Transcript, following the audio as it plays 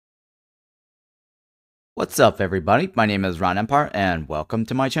What's up, everybody? My name is Ron Empire, and welcome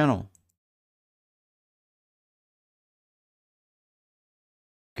to my channel.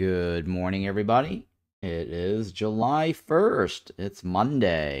 Good morning, everybody. It is July 1st. It's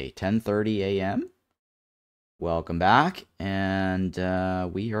Monday, 10:30 a.m. Welcome back, and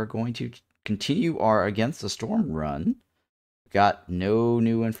we are going to continue our Against the Storm run. Got no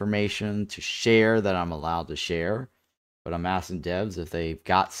new information to share that I'm allowed to share, but I'm asking devs if they've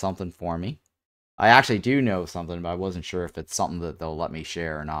got something for me. I actually do know something, but I wasn't sure if it's something that they'll let me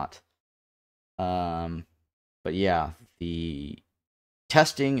share or not. But yeah, the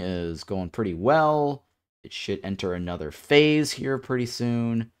testing is going pretty well. It should enter another phase here pretty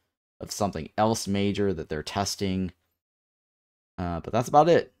soon of something else major that they're testing. But that's about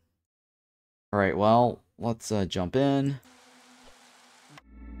it. Alright, well, let's jump in.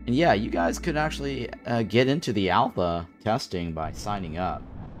 And yeah, you guys could actually get into the alpha testing by signing up.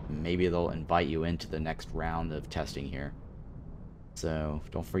 Maybe they'll invite you into the next round of testing here. So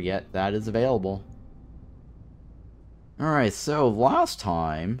don't forget that is available. Alright, so last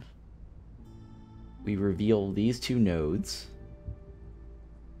time we revealed these two nodes.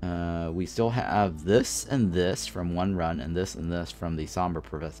 We still have this and this from one run, and this from the Somber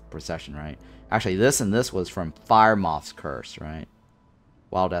Procession, right? Actually, this and this was from Fire Moth's Curse, right?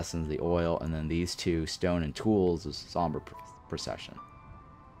 Wild Essence, the oil, and then these two, Stone and Tools, is Somber Procession.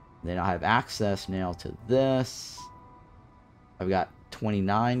 Then I have access now to this. I've got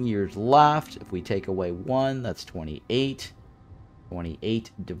 29 years left. If we take away 1, that's 28.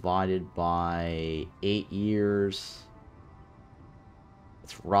 28 divided by 8 years.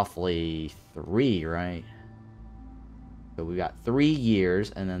 It's roughly 3, right? So we got 3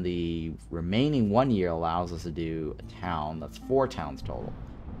 years, and then the remaining 1 year allows us to do a town. That's 4 towns total.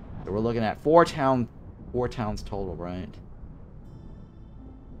 So we're looking at 4 towns total, right?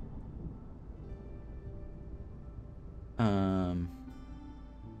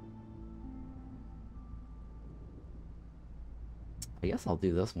 I guess I'll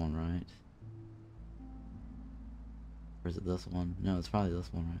do this one, right? Or is it this one? No, it's probably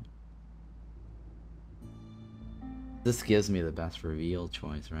this one, right? This gives me the best reveal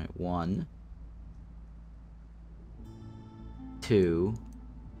choice, right? 1, 2,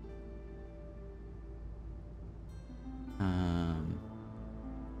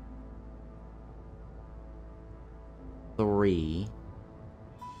 3,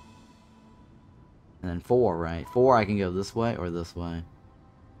 and then 4, right? 4 I can go this way or this way.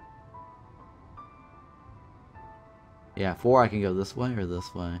 Yeah, 4 I can go this way or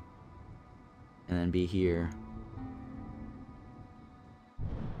this way. And then be here.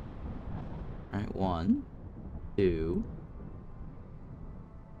 Alright, 1, 2,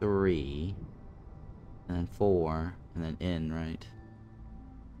 3, and then 4, and then in, right?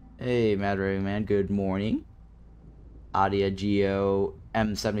 Hey, Mad Raving Man, good morning. Adia Geo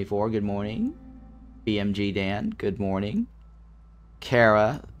M74, good morning. BMG Dan, good morning.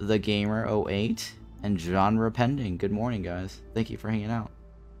 Kara, the Gamer 08, and Genre Pending, good morning, guys. Thank you for hanging out.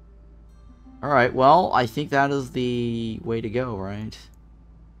 Alright, well, I think that is the way to go, right?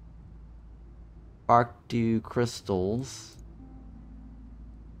 Sparkdew Crystals.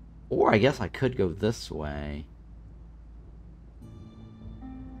 Or I guess I could go this way.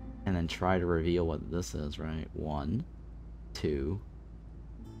 And then try to reveal what this is, right? 1, 2,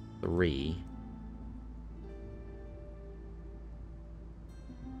 3,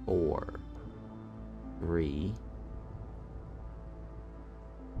 4, 3,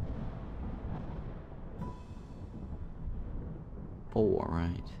 4,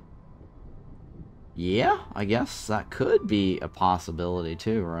 right? Yeah, I guess that could be a possibility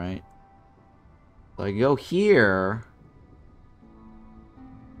too, right? So I go here,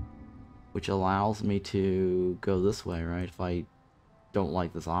 which allows me to go this way, right? If I don't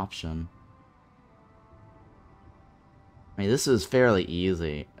like this option. I mean, this is fairly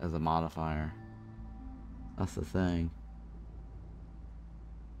easy as a modifier. That's the thing.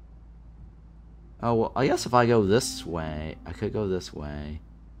 Oh, well, I guess if I go this way, I could go this way.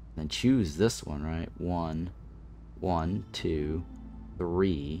 Then choose this one, right? 1, 2,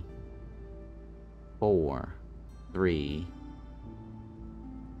 3, 4, 3,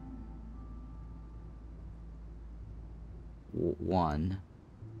 1.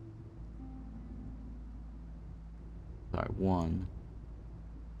 Sorry, 1,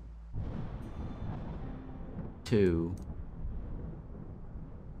 2,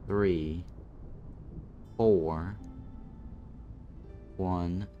 3, 4.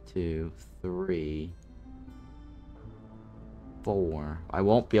 1, 2, 3, 4. I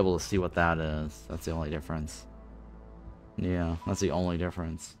won't be able to see what that is. That's the only difference. Yeah, that's the only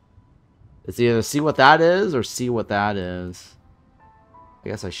difference. It's either see what that is or see what that is. I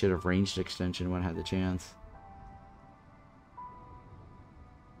guess I should have ranged extension when I had the chance.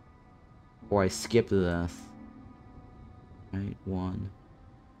 Or I skipped this. Right, 1,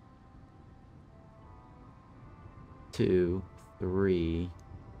 2, 3.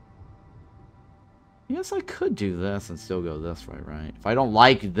 Yes, I could do this and still go this way, right? If I don't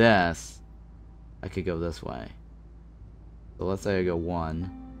like this, I could go this way. So let's say I go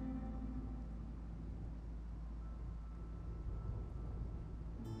 1.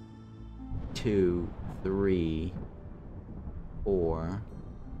 2, 3, 4,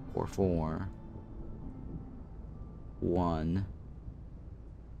 4. 1,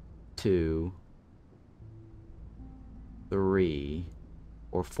 2, 3,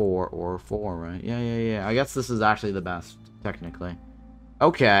 or 4, right? Yeah. I guess this is actually the best, technically.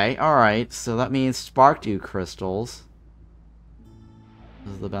 Okay, alright. So that means Sparkdew Crystals.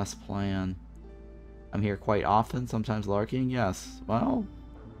 This is the best plan. I'm here quite often, sometimes larking. Yes. Well,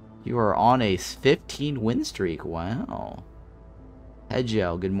 you are on a 15 win streak. Wow.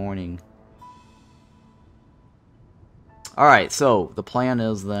 Hedgel, good morning. Alright, so the plan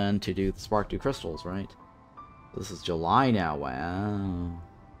is then to do the Sparkdew Crystals, right? This is July now. Wow.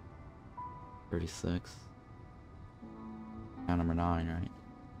 36. Now number 9, right?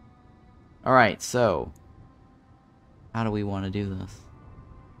 Alright, so how do we want to do this?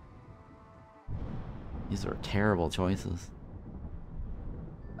 These are terrible choices.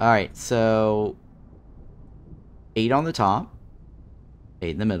 Alright, so 8 on the top,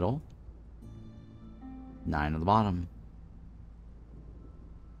 8 in the middle, 9 on the bottom.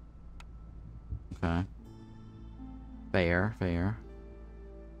 Okay. Fair.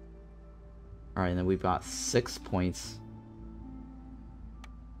 Alright, and then we've got 6 points.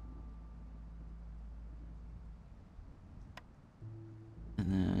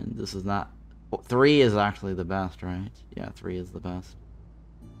 And then this is not... 3 is actually the best, right? Yeah, 3 is the best.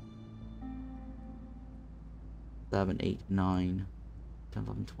 7, 8, 9, 10,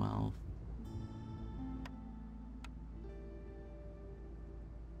 11, 12.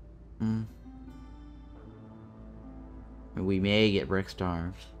 We may get brick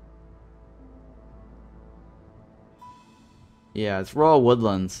starved. Yeah, it's Royal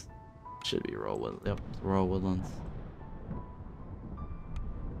Woodlands. Should be Royal Woodlands. Yep, it's Royal Woodlands.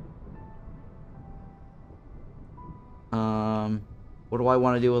 What do I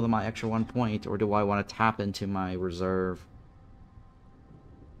want to do with my extra 1 point, or do I want to tap into my reserve?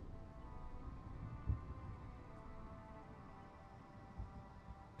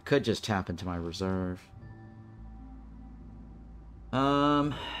 I could just tap into my reserve.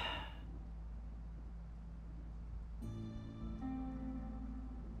 Yeah,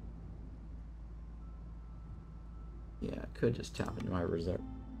 I could just tap into my reserve.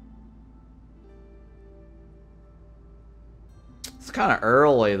 It's kind of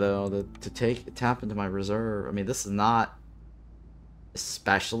early though to tap into my reserve. I mean, this is not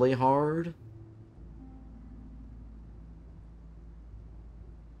especially hard.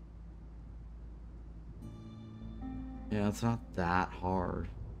 Yeah, it's not that hard.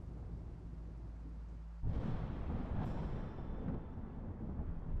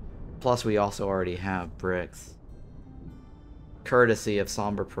 Plus, we also already have bricks. Courtesy of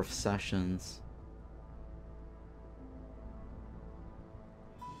Somber Processions.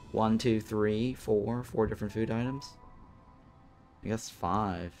 1, 2, 3, 4. 4 different food items. I guess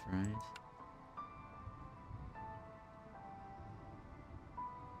 5, right?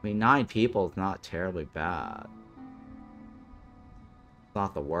 I mean, 9 people is not terribly bad. It's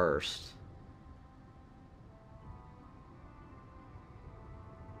not the worst.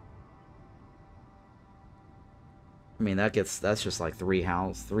 I mean, that's just like 3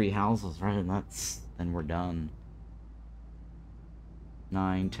 houses, right? And then we're done.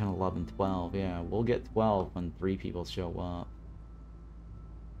 9, 10, 11, 12. Yeah, we'll get 12 when 3 people show up.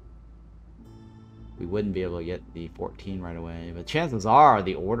 We wouldn't be able to get the 14 right away, but chances are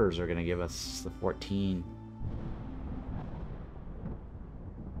the orders are going to give us the 14.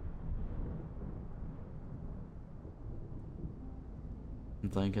 I'm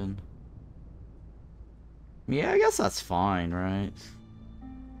thinking. Yeah, I guess that's fine, right?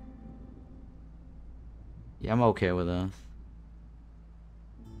 Yeah, I'm okay with this.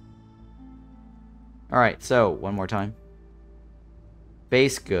 Alright, so, one more time.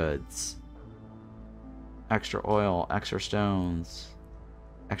 Base goods. Extra oil, extra stones,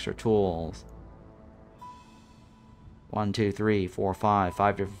 extra tools. 1, 2, 3, 4, 5.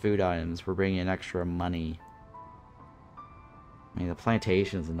 5 different food items. We're bringing in extra money. I mean, the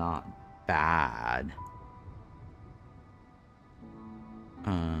plantation's not bad.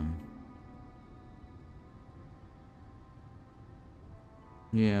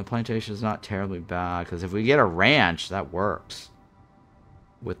 Yeah, plantation is not terribly bad, because if we get a ranch, that works.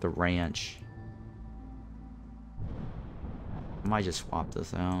 With the ranch. I might just swap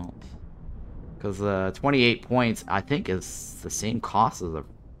this out. Because 28 points, I think, is the same cost as a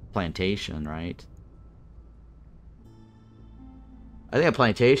plantation, right? I think a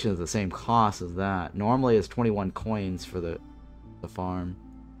plantation is the same cost as that. Normally it's 21 coins for the farm.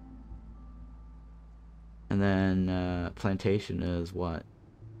 And then plantation is what?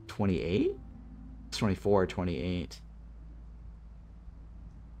 28? It's 24 or 28.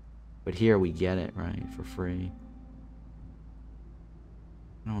 But here we get it, right? For free.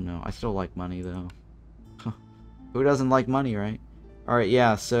 I don't know. I still like money, though. Who doesn't like money, right? Alright,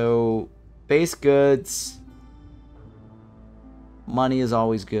 yeah, so base goods. Money is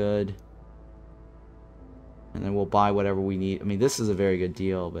always good. And then we'll buy whatever we need. I mean, this is a very good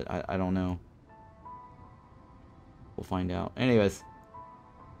deal, but I don't know. We'll find out. Anyways,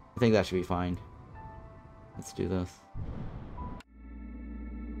 I think that should be fine. Let's do this.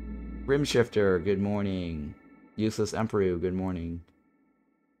 Rimshifter, good morning. Useless Emperor, good morning.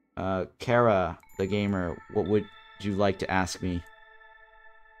 Kara, the gamer, what would you like to ask me?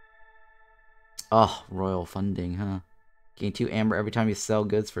 Oh, royal funding, huh? Gain 2 amber every time you sell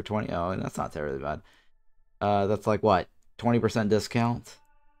goods for 20. Oh, that's not terribly bad. That's like what? 20% discount?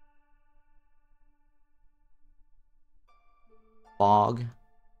 Fog.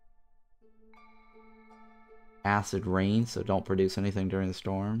 Acid rain, so don't produce anything during the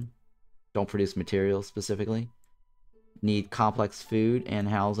storm. Don't produce materials specifically. Need complex food and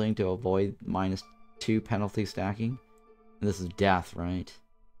housing to avoid -2 penalty stacking. And this is death, right?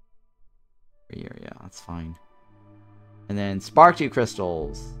 Yeah, that's fine. And then Sparkdew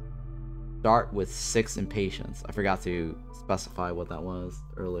Crystals. Start with 6 impatience. I forgot to specify what that was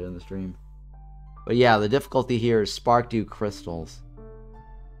earlier in the stream. But yeah, the difficulty here is Sparkdew Crystals.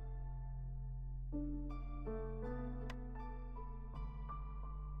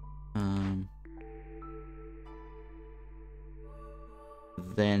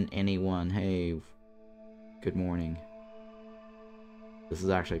 Then anyone. Hey, good morning. This is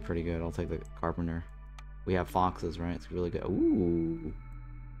actually pretty good. I'll take the carpenter. We have foxes, right? It's really good. Ooh.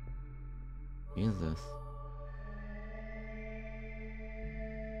 What is this?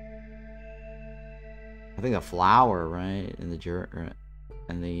 I think a flower, right? In the dirt,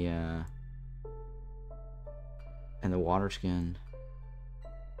 and the water skin.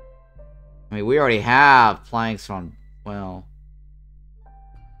 I mean, we already have planks on. Well,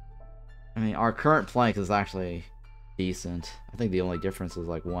 I mean, our current plank is actually decent. I think the only difference is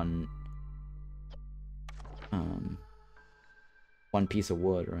like one piece of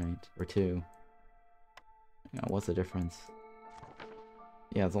wood, right? Or 2. Yeah, what's the difference?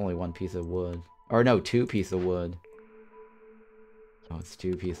 Yeah, it's only 1 piece of wood. Or no, 2 pieces of wood. Oh, it's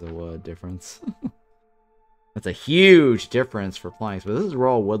 2 pieces of wood difference. That's a huge difference for planks, but this is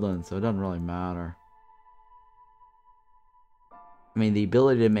Royal Woodlands, so it doesn't really matter. I mean, the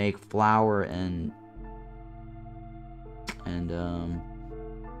ability to make flour and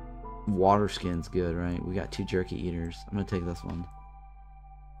water skin's good, right? We got 2 jerky eaters. I'm gonna take this one.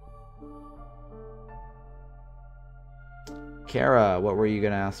 Kara, what were you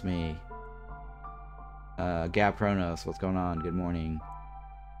gonna ask me? Gab Kronos, what's going on? Good morning.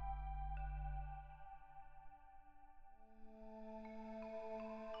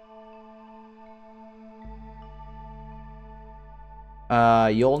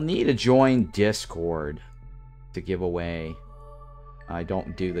 You'll need to join Discord to give away. I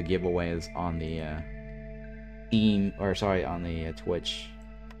don't do the giveaways on the Steam, or sorry, on the Twitch.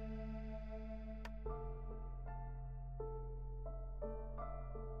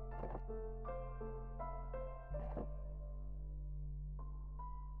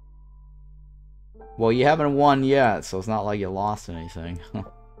 Well, you haven't won yet, so it's not like you lost anything.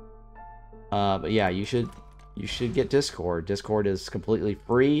 But yeah, you should get Discord. Discord is completely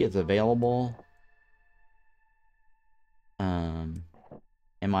free. It's available.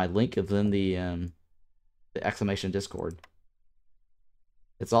 And my link is in the exclamation Discord.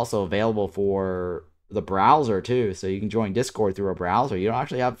 It's also available for the browser too, so you can join Discord through a browser. You don't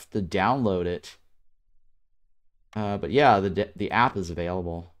actually have to download it. But yeah, the app is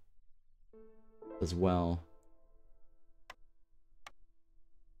available as well.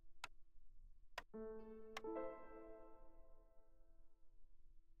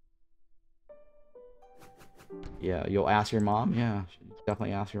 Yeah, you'll ask your mom? Yeah,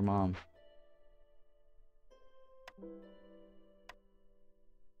 definitely ask your mom.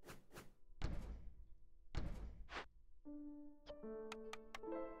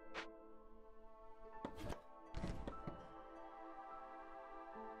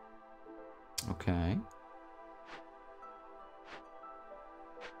 Okay.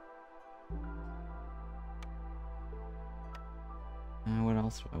 What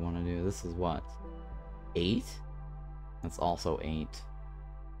else do I want to do? This is what? 8? That's also 8.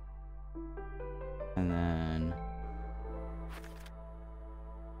 And then...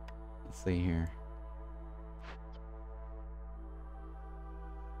 let's see here.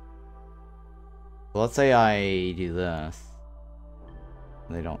 So let's say I do this.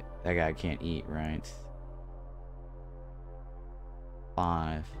 They don't... that guy can't eat, right?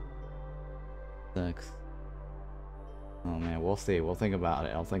 5. 6. Oh man, we'll see. We'll think about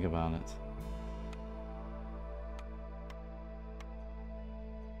it. I'll think about it.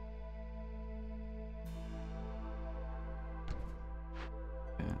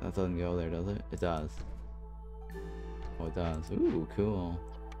 Yeah, that doesn't go there, does it? It does. Oh, it does. Ooh, cool.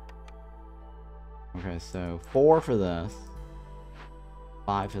 Okay, so 4 for this.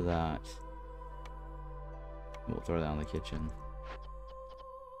 5 for that. We'll throw that in the kitchen.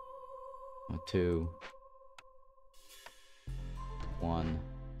 2. 1.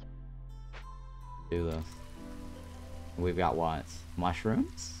 Do this. We've got what?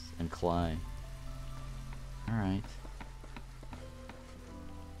 Mushrooms and clay. Alright.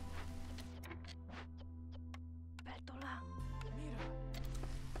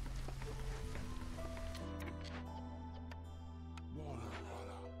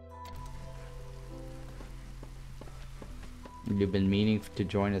 You've been meaning to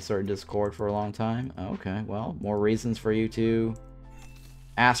join a certain Discord for a long time? Okay, well, more reasons for you to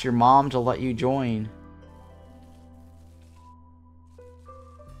ask your mom to let you join.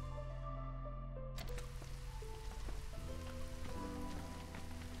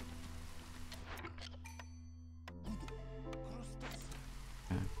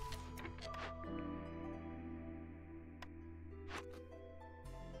 Okay.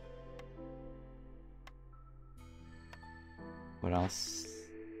 What else?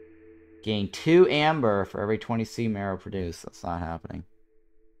 Gain 2 amber for every 20 sea marrow produced. That's not happening.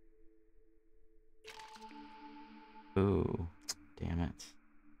 Ooh, damn it.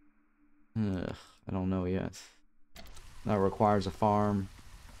 Ugh, I don't know yet. That requires a farm.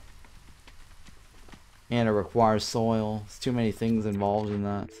 And it requires soil. There's too many things involved in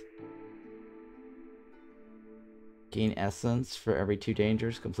that. Gain essence for every 2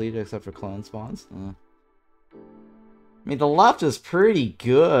 dangers completed except for clone spawns. I mean, the left is pretty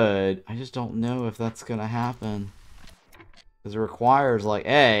good. I just don't know if that's gonna happen. Because it requires, like,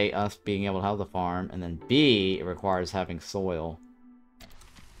 A, us being able to have the farm, and then B, it requires having soil.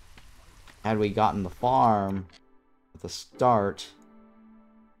 Had we gotten the farm at the start,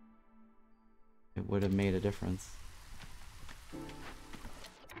 it would have made a difference.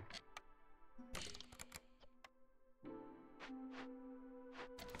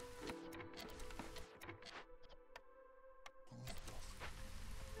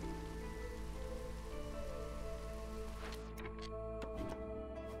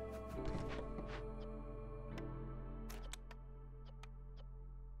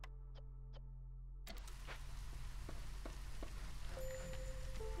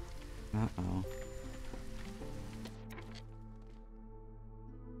 Uh-oh.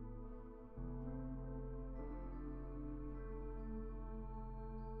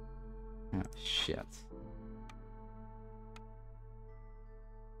 Oh, shit.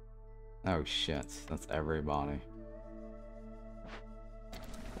 Oh, shit. That's everybody.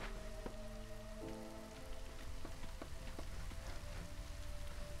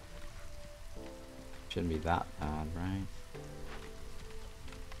 Shouldn't be that bad, right?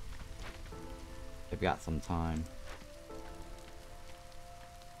 They've got some time.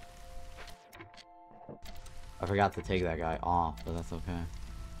 I forgot to take that guy off, but that's okay.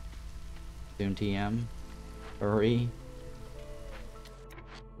 Soon TM. Hurry.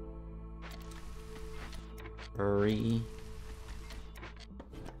 Hurry.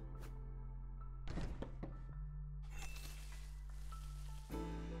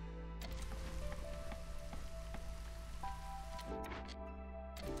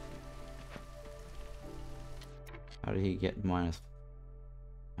 How did he get minus?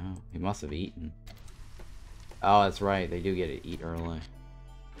 Oh, he must have eaten. Oh, that's right. They do get to eat early.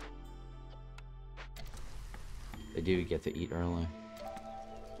 They do get to eat early.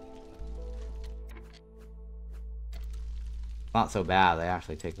 Not so bad. They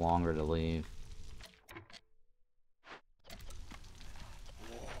actually take longer to leave.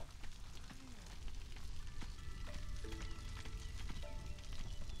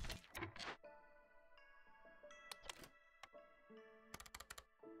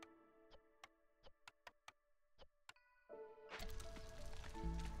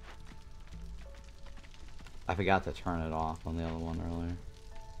 I forgot to turn it off on the other one earlier.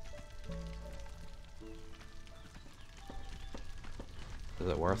 Is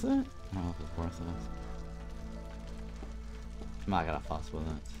it worth it? I don't know if it's worth it. I'm not gonna fuss with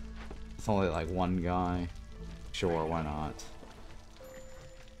it. It's only like one guy. Sure, why not?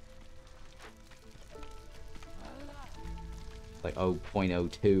 It's like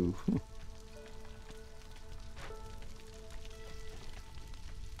 0.02.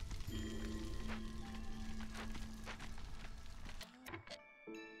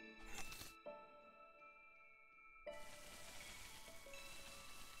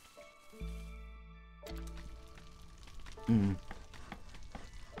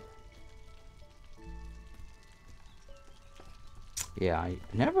 Yeah, I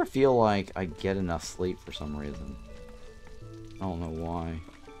never feel like I get enough sleep for some reason. I don't know why.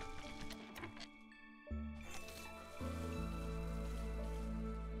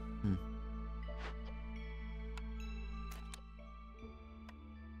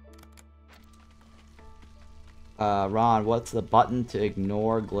 Ron, what's the button to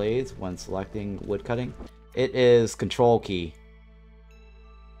ignore glades when selecting woodcutting? It is control key.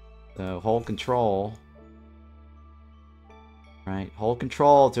 So hold control. Right, hold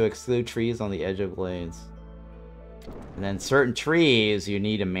control to exclude trees on the edge of glades. And then certain trees, you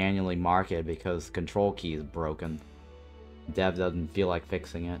need to manually mark it because control key is broken. Dev doesn't feel like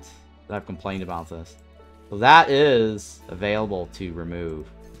fixing it. I've complained about this. So that is available to remove.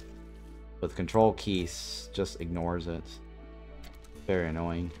 But the control key just ignores it. Very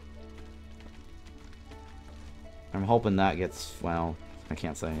annoying. I'm hoping that gets, well, I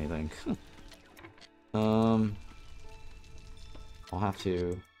can't say anything. I'll have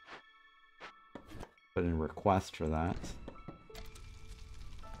to put in a request for that.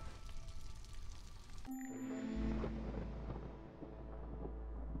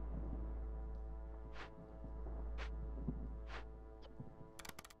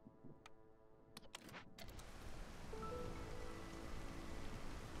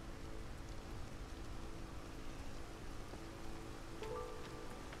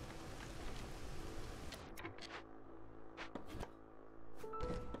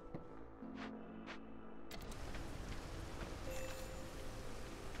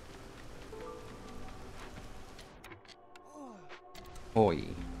 Oi.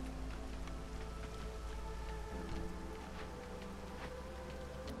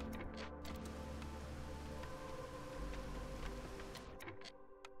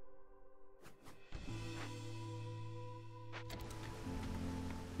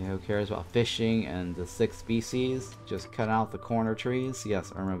 Yeah, who cares about fishing and the 6 species? Just cut out the corner trees?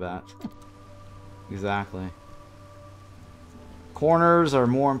 Yes, I remember that. Exactly. Corners are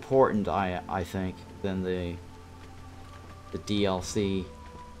more important, I think, than the DLC.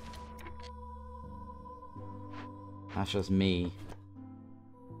 That's just me.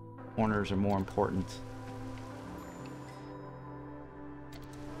 Corners are more important.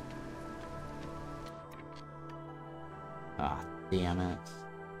 Ah, damn it.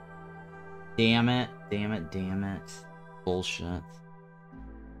 Damn it, damn it, damn it. Bullshit.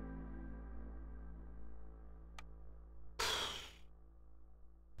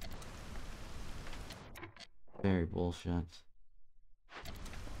 Very bullshit.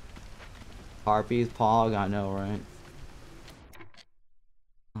 Harpies, Pog, I know, right?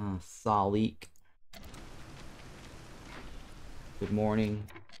 Salik. Good morning.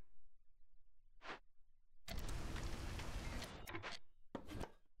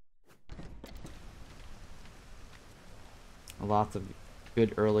 Lots of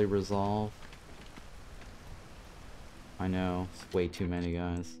good early resolve. I know, it's way too many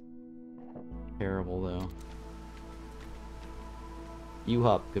guys. Terrible though. You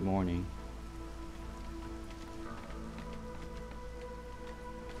up, good morning.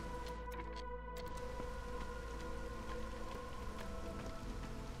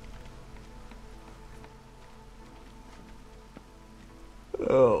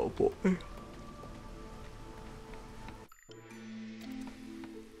 Oh boy.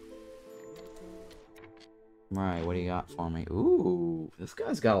 Alright, what do you got for me? Ooh, this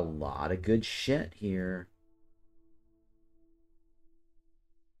guy's got a lot of good shit here.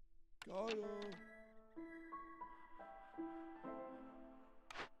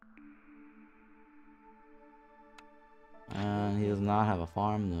 He does not have a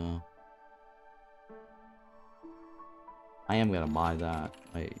farm though. I am gonna buy that.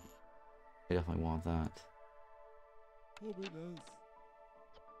 I definitely want that.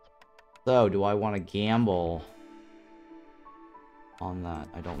 So, do I want to gamble on that?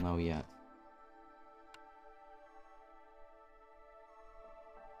 I don't know yet.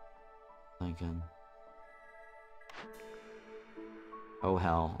 Thinking. Oh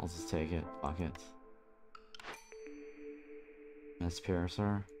hell, I'll just take it. Fuck it. Miss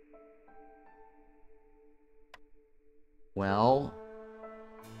Piercer. Well,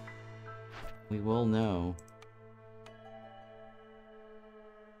 we will know.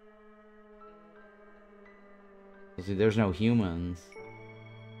 See, there's no humans.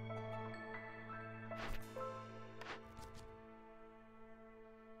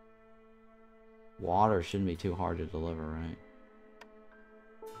 Water shouldn't be too hard to deliver, right?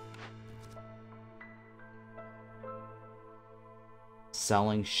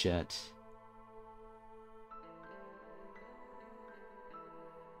 Selling shit.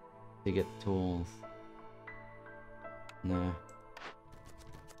 To get the tools. Nah.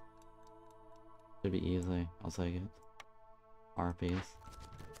 Should be easy. I'll take it. Harpies.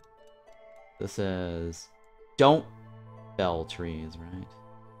 This is... Don't fell trees, right?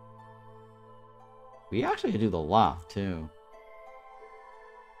 We actually could do the left, too.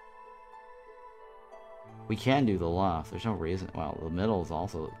 We can do the left. There's no reason... Well, the middle is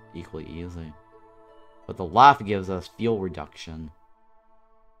also equally easy. But the left gives us fuel reduction.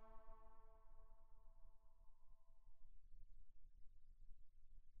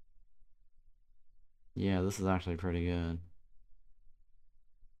 Yeah, this is actually pretty good.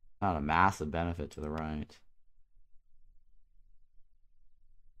 Not a massive benefit to the right.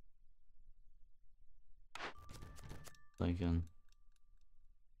 Thinking.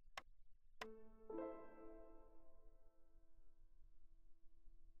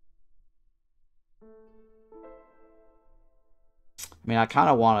 I mean, I kind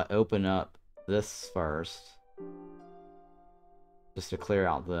of want to open up this first. Just to clear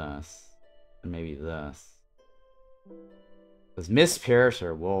out this. And maybe this. Because Miss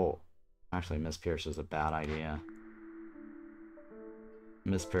Piercer will... Actually, Miss Piercer is a bad idea.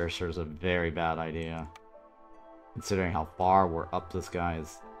 Miss Piercer is a very bad idea. Considering how far we're up this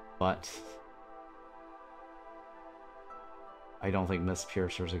guy's butt. I don't think Miss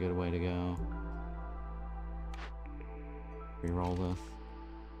Piercer is a good way to go. Reroll this.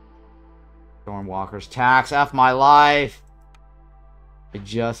 Stormwalker's tax. F my life! I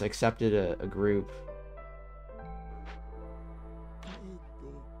just accepted a group.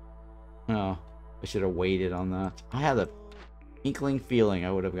 Oh, I should have waited on that. I had a inkling feeling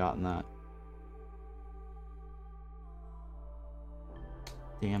I would have gotten that.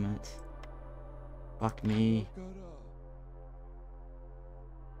 Damn it. Fuck me.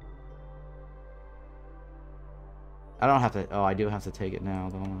 I don't have to... Oh, I do have to take it now,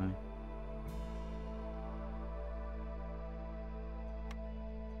 don't I?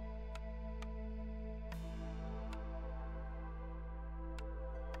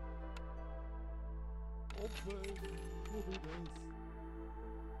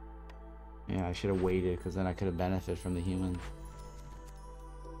 Yeah, I should have waited, because then I could have benefited from the humans.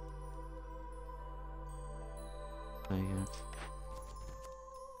 Take it.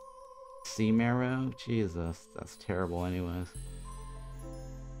 Sea marrow? Jesus, that's terrible anyways.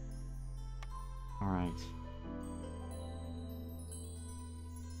 Alright.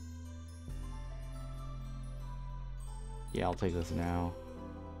 Yeah, I'll take this now.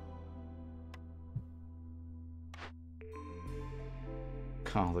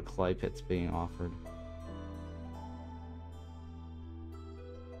 Oh, the clay pit's being offered.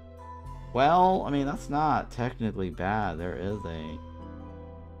 Well, I mean, that's not technically bad. There is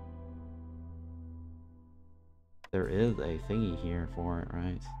a thingy here for it,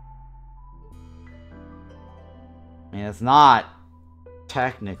 right? I mean, it's not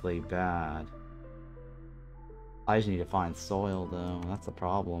technically bad. I just need to find soil, though. That's the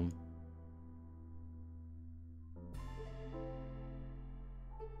problem.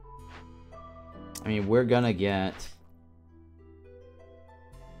 I mean, we're gonna get...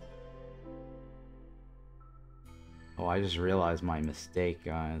 Oh, I just realized my mistake,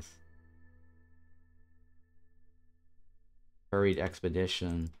 guys. Hurried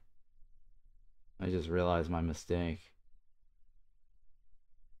expedition. I just realized my mistake.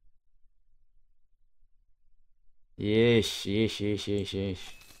 Yeesh, yeesh, yeesh, yeesh,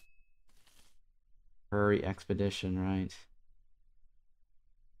 yeesh. Hurry expedition, right?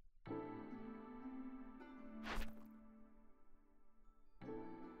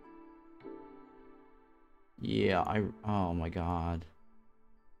 Yeah, oh my god.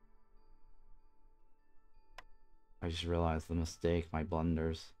 I just realized the mistake, my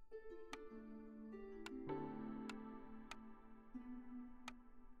blunders.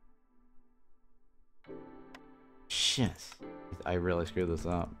 Shit. I really screwed this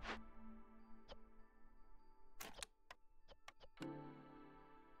up.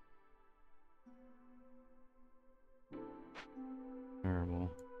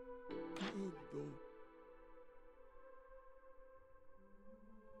 Terrible.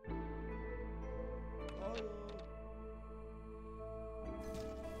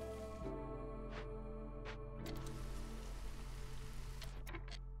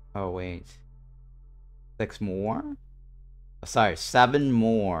 Oh, wait. 6 more? Oh, sorry, 7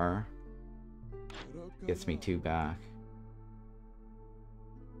 more. Gets me 2 back.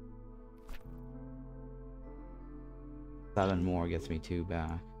 Seven more gets me 2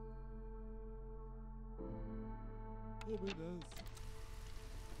 back.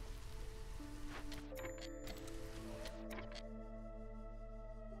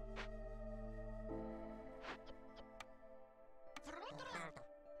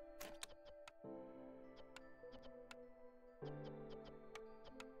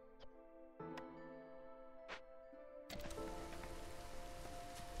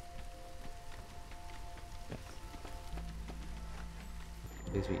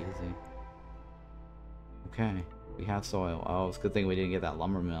 These be easy. Okay, we have soil. Oh, it's a good thing we didn't get that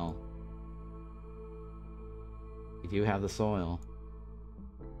lumber mill. We do have the soil.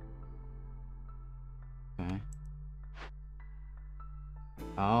 Okay.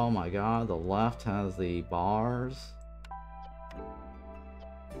 Oh my god, the left has the bars.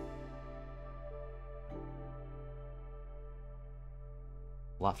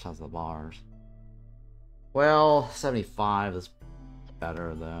 Left has the bars. Well, 75 is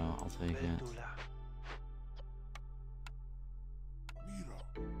better though. I'll take it.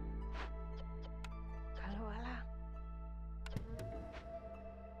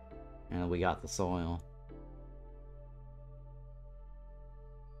 And we got the soil.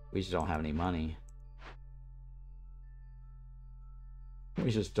 We just don't have any money.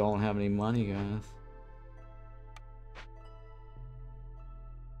 We just don't have any money, guys.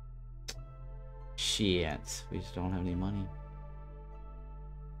 Shit. We just don't have any money.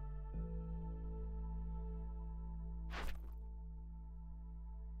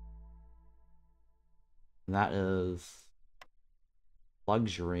 That is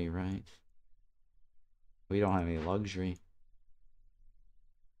luxury, right? We don't have any luxury.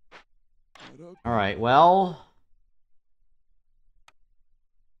 Alright, well,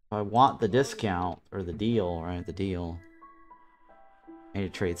 if I want the discount, or the deal, right, the deal, I need to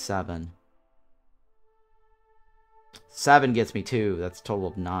trade 7. 7 gets me 2, that's a total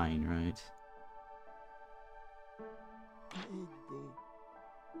of 9, right?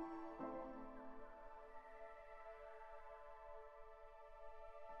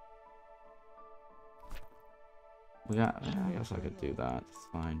 We got, I guess I could do that, it's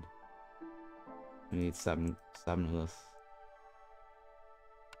fine. We need 7 of this.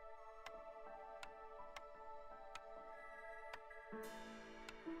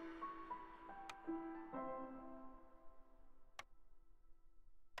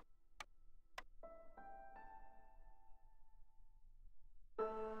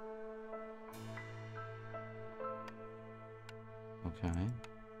 Okay.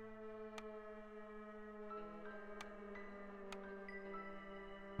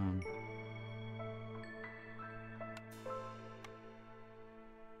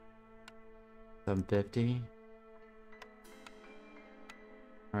 $750.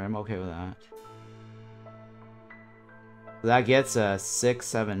 Alright, I'm okay with that. So that gets a 6,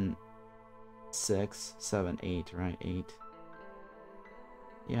 7, 6, 7, 8, right? 8.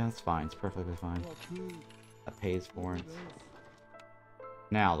 Yeah, that's fine. It's perfectly fine. That pays for it.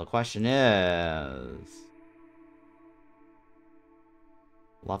 Now, the question is...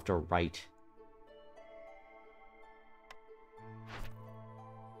 left or right?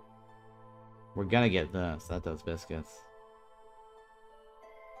 We're gonna get this. That does biscuits.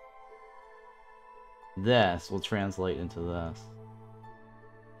 This will translate into this.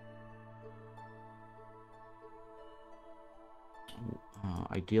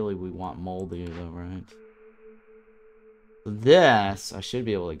 Ideally, we want moldy though, right? This, I should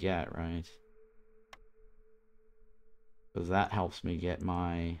be able to get, right? Because that helps me get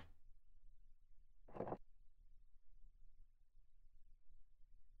my...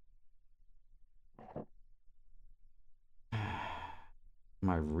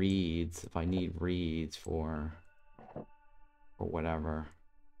 my reeds, if I need reeds for whatever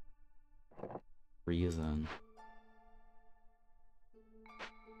reason.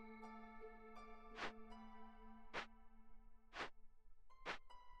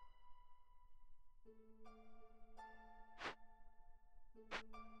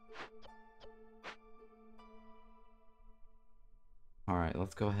 Alright,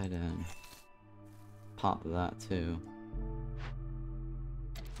 let's go ahead and pop that too.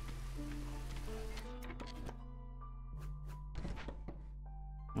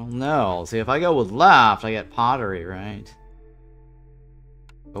 Well, no. See, if I go with left, I get pottery, right?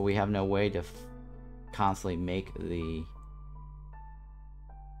 But we have no way to constantly make the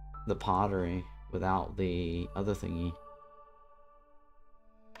pottery without the other thingy.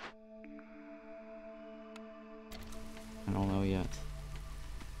 I don't know yet.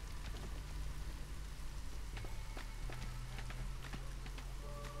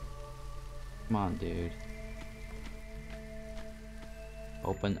 Come on, dude.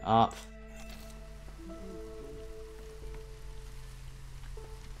 Open up.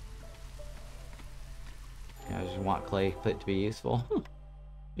 Yeah, I just want clay pit to be useful.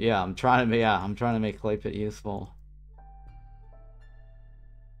 Yeah, I'm trying to make clay pit useful.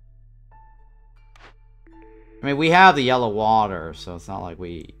 I mean, we have the yellow water, so it's not like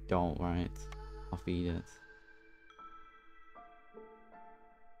we don't, right? I'll feed it.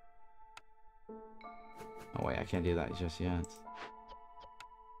 Oh wait, I can't do that just yet.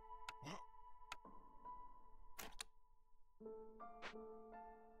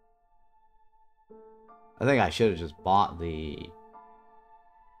 I think I should have just bought the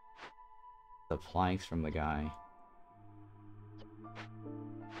planks from the guy.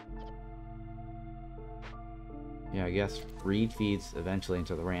 Yeah, I guess Reed feeds eventually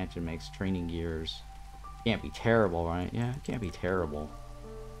into the ranch and makes training gears. Can't be terrible, right? Yeah, it can't be terrible.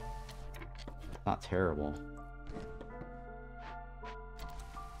 It's not terrible.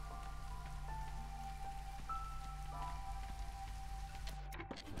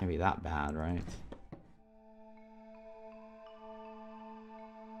 Can't be that bad, right?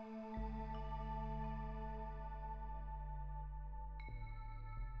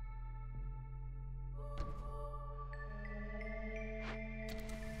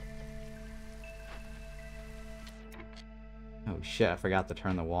 Oh shit, I forgot to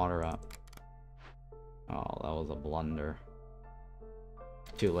turn the water up. Oh, that was a blunder.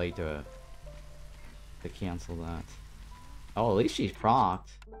 Too late to cancel that. Oh, at least she's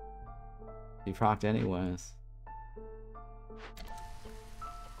procced. She procced anyways.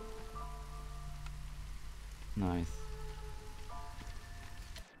 Nice.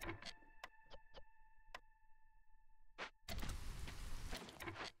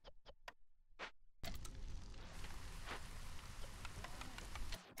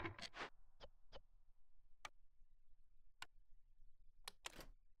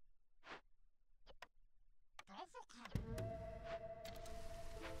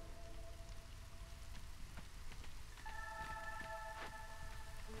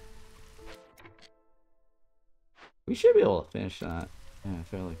 We should be able to finish that, yeah,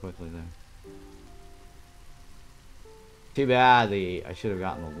 fairly quickly there. Too bad I should have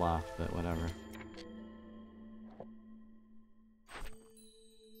gotten the left, but whatever.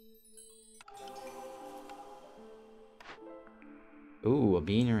 Ooh, a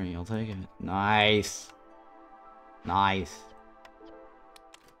beanery, I'll take it. Nice. Nice.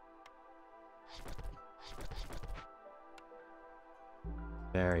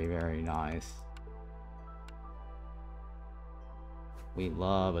 Very, very nice. We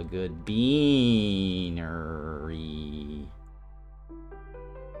love a good beanery.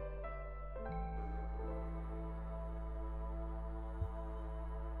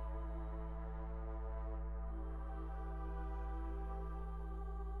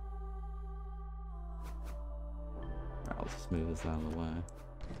 I'll just move this out of the way.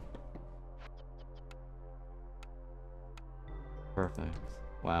 Perfect.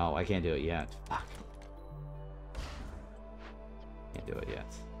 Wow, I can't do it yet. Fuck. Can't do it yet.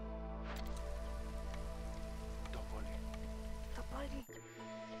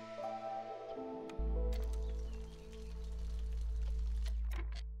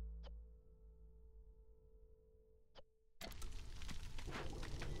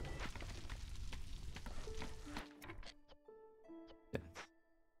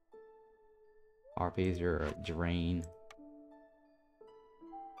 Harpies are a drain.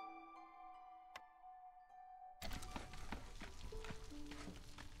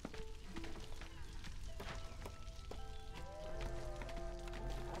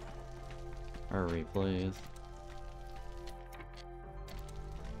 Hurry, please.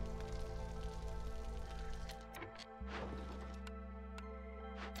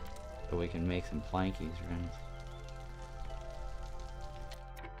 So we can make some plankies, right?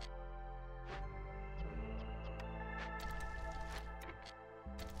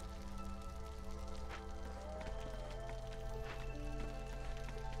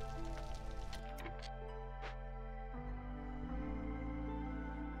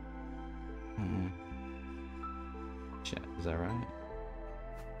 Shit, is that right?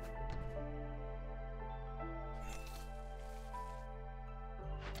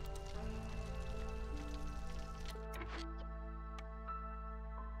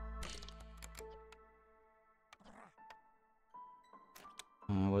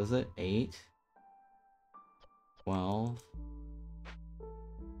 What is it? 8? 12?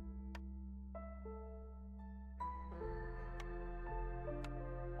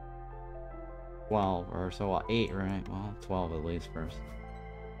 12, or so what? 8, right? Well, 12 at least first.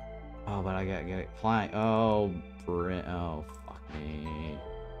 Oh, but I gotta get it flying. Oh, oh, fuck me.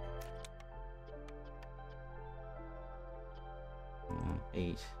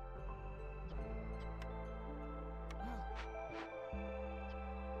 8.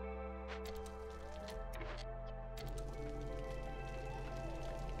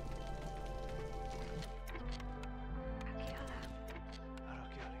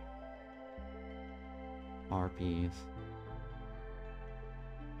 Harpies.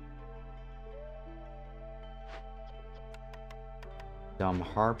 Dumb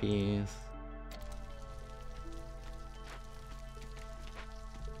harpies.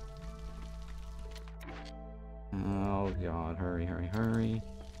 Oh god, hurry, hurry, hurry.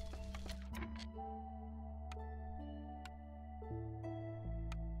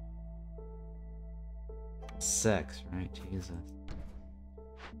 Six, right? Jesus.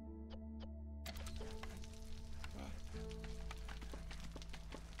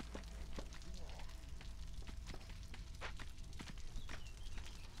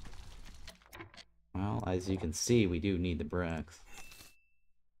 Well, as you can see, we do need the bricks.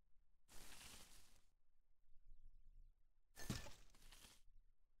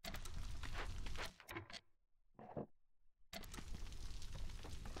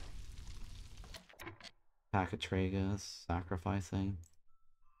 Pacatragas, sacrificing.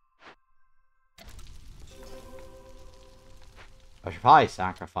 I should probably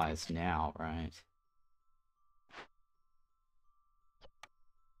sacrifice now, right?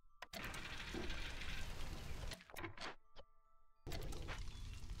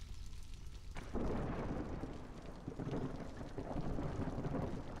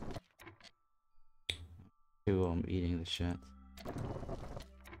 Two of them eating the shit.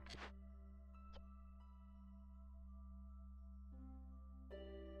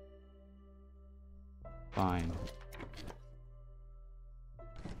 Fine.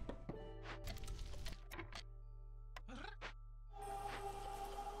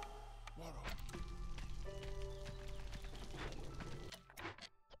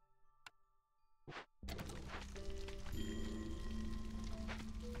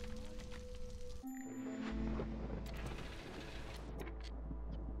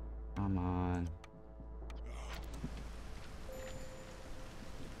 Come on.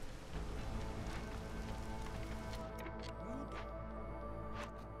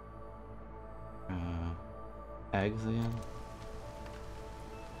 Eggs again?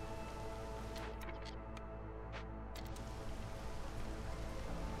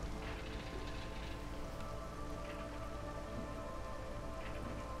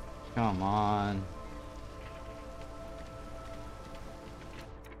 Come on.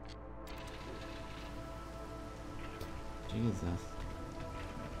 Jesus.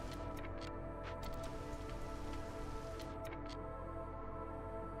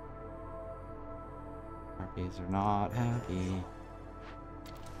 Harpies are not happy.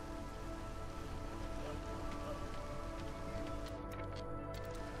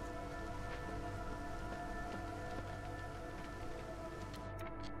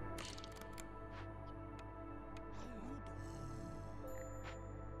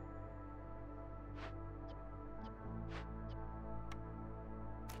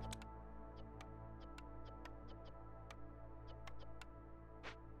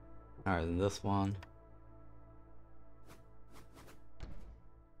 Alright, then this one.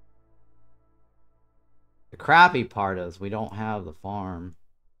 The crappy part is we don't have the farm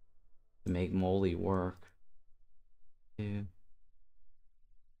to make moldy work. 2,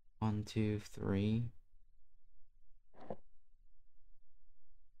 1, 2, 3.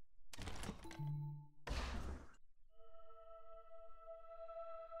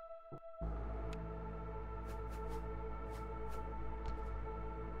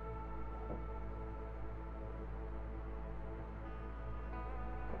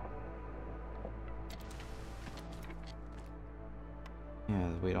 Yeah,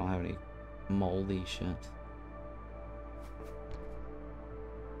 we don't have any moldy shit.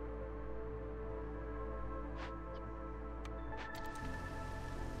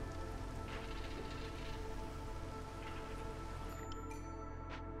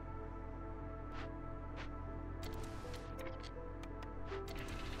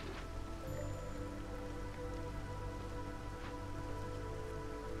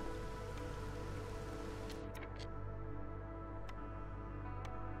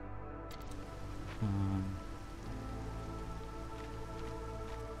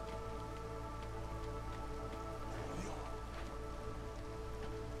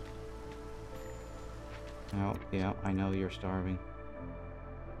 Yeah, I know you're starving.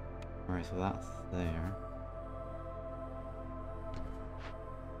 Alright, so that's there.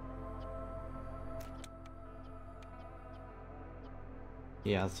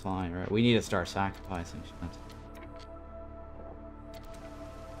 Yeah, that's fine, right? We need to start sacrificing shit.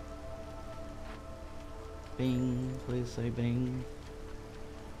 Bing, please say bing.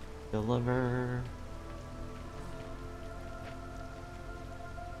 Deliver.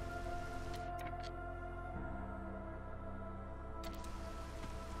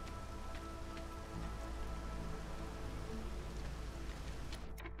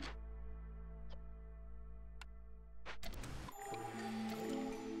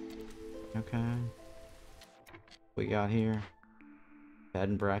 Okay. We got here. Bed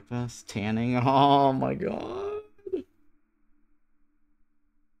and breakfast. Tanning. Oh my god.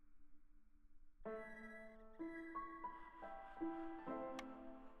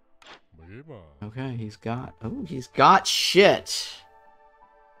 Okay, he's got... Oh, he's got shit.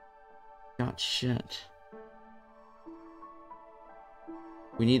 Got shit.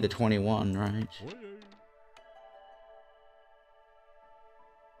 We need the 21, right?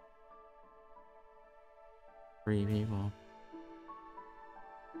 3 people.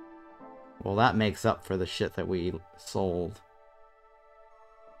 Well, that makes up for the shit that we sold.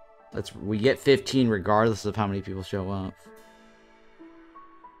 We get 15 regardless of how many people show up.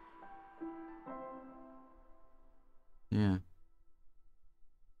 Yeah.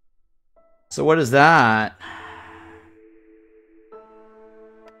 So what is that?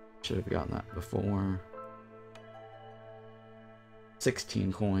 Should have gotten that before.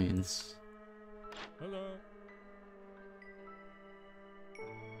 16 coins. Hello.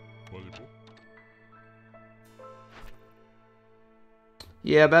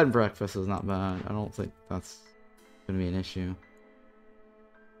 Yeah, bed and breakfast is not bad. I don't think that's gonna be an issue.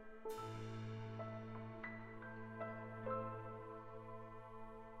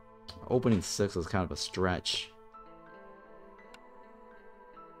 Opening 6 is kind of a stretch.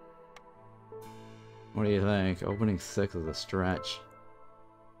 What do you think? Opening 6 is a stretch.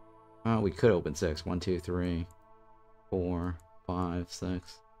 Well, we could open 6. 1, 2, 3, 4, 5,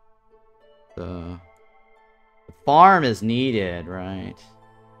 6. The farm is needed, right?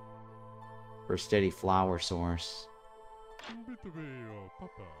 For a steady flower source.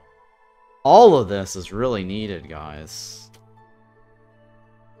 All of this is really needed, guys.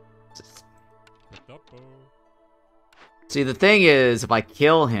 See, the thing is, if I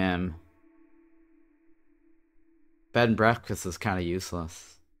kill him, bed and breakfast is kind of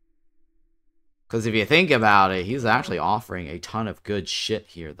useless. Because if you think about it, he's actually offering a ton of good shit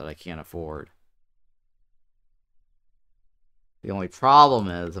here that I can't afford. The only problem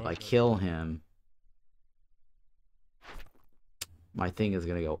is, if I kill him, my thing is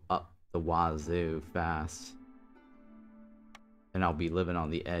going to go up the wazoo fast. And I'll be living on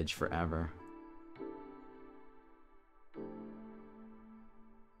the edge forever.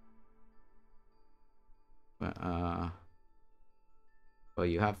 Well,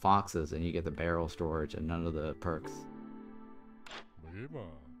 you have foxes and you get the barrel storage and none of the perks. I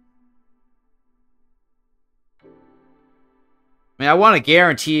mean, I want to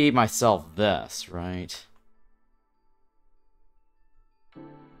guarantee myself this, right?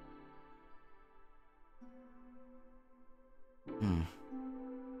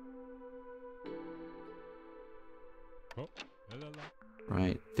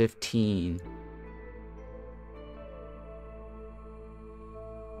 Right, 15.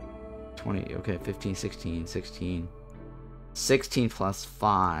 20, okay, 15, 16, 16. 16 plus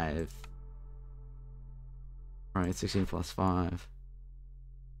 5. Right, 16 plus 5.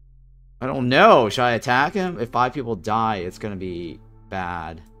 I don't know. Should I attack him? If 5 people die, it's going to be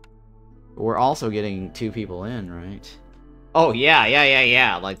bad. But we're also getting 2 people in, right? Oh,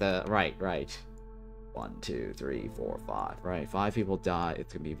 yeah. Like the... Right. 1, 2, 3, 4, 5. Right, 5 people die.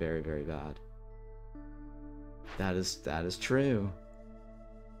 It's going to be very, very bad. That is true.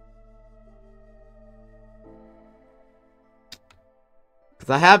 Because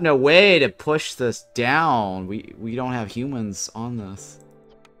I have no way to push this down. We don't have humans on this.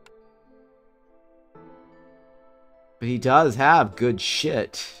 But he does have good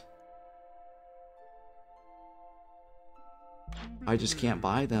shit. I just can't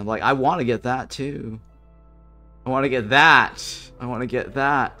buy them. Like, I want to get that too. I want to get that. I want to get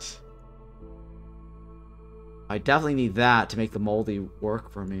that. I definitely need that to make the moldy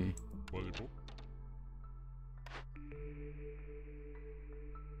work for me.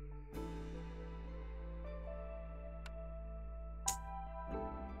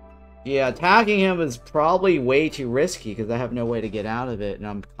 Yeah, attacking him is probably way too risky because I have no way to get out of it, and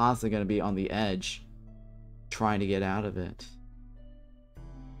I'm constantly going to be on the edge. trying to get out of it.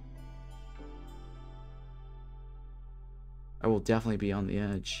 I will definitely be on the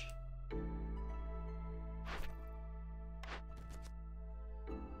edge.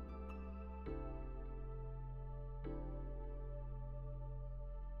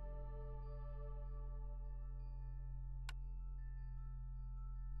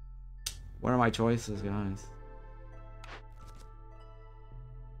 What are my choices, guys?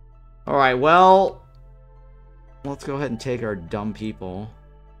 Alright, well, let's go ahead and take our dumb people.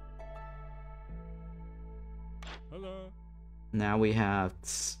 Hello. Now we have...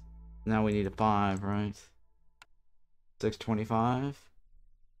 Now we need a 5, right? 625.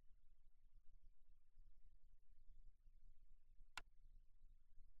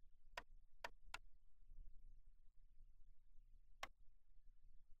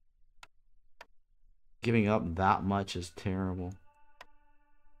 Giving up that much is terrible.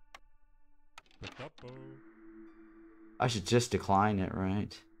 I should just decline it,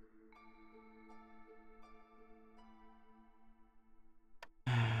 right?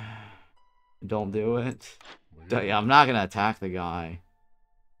 Don't do it. Yeah, I'm not gonna attack the guy.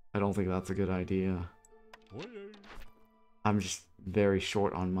 I don't think that's a good idea. I'm just very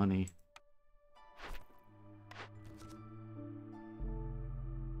short on money.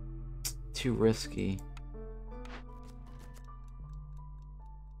 Too risky.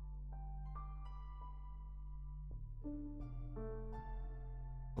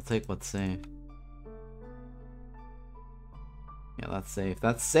 I'll take what's safe. Yeah, that's safe.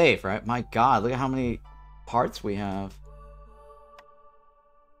 That's safe, right? My god, look at how many parts we have.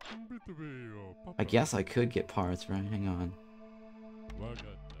 I guess I could get parts, right? Hang on.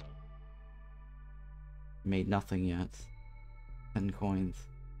 Made nothing yet. 10 coins.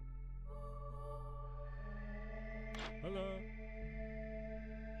 Hello.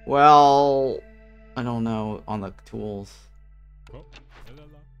 Well, I don't know on the tools. Oh,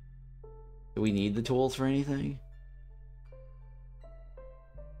 Do we need the tools for anything?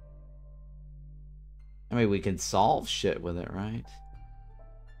 I mean, we can solve shit with it, right?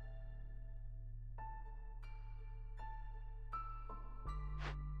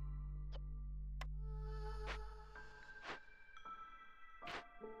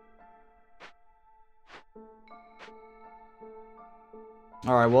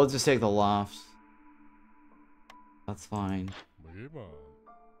 Alright, we'll just take the loft. That's fine.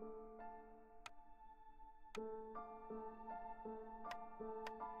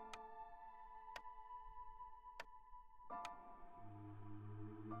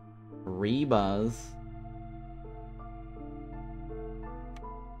 Rebuzz.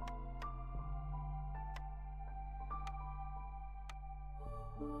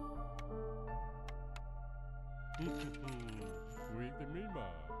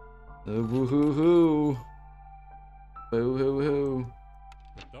 Oh, boo hoo hoo. Boo hoo hoo.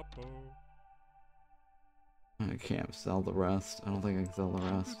 I can't sell the rest. I don't think I can sell the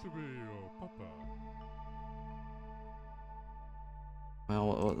rest.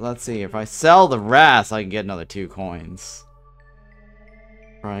 Well, let's see. If I sell the rest, I can get another 2 coins.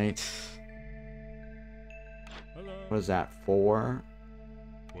 Right. What is that? 4?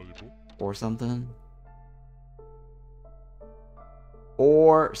 Or something?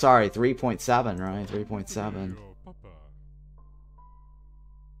 Or, sorry, 3.7, right? 3.7.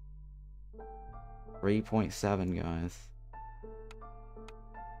 3.7, guys.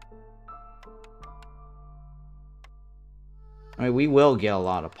 I mean, we will get a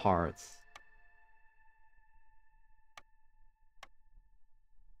lot of parts.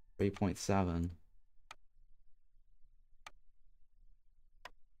 3.7.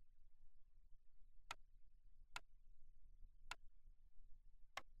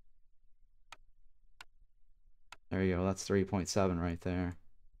 There you go, that's 3.7 right there.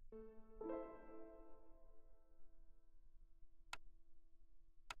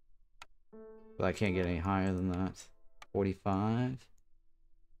 But I can't get any higher than that. 45.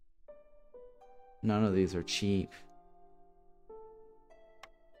 None of these are cheap.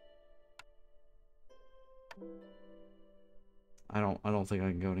 I don't think I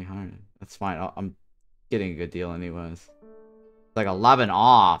can go any higher. That's fine. I'm getting a good deal anyways. It's like 11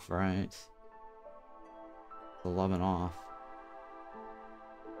 off, right? 11 off.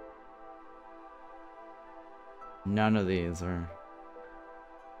 None of these are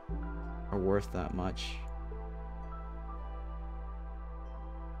worth that much.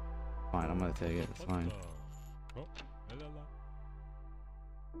 Fine, I'm gonna take it. It's fine.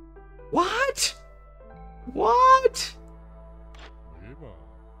 What? What?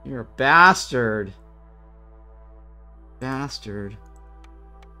 You're a bastard. Bastard.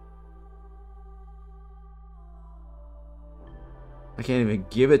 I can't even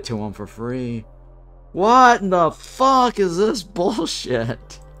give it to him for free. What in the fuck is this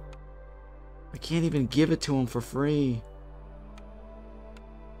bullshit? I can't even give it to him for free.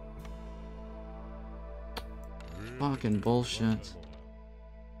 Fucking bullshit.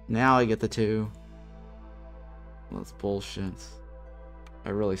 Now I get the 2. That's bullshit. I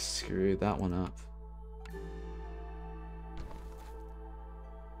really screwed that one up.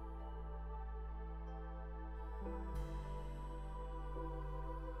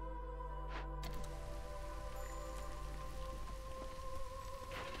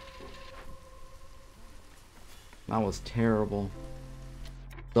 That was terrible.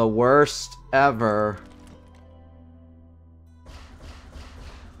 The worst ever.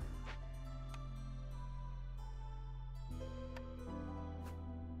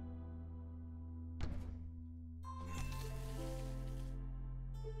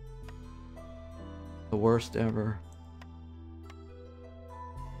 The worst ever.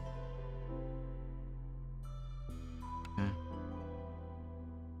 Okay.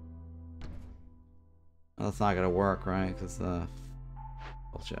 Well, that's not gonna work, right? Because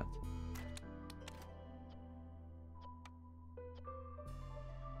bullshit.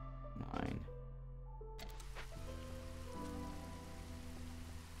 Nine.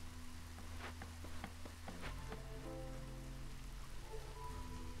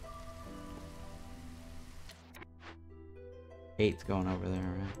 Eight's going over there,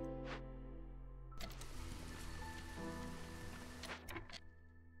 right?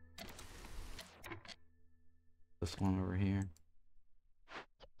 This one over here.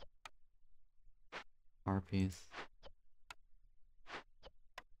 Harpies.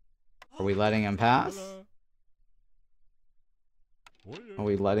 Are we letting him pass? Are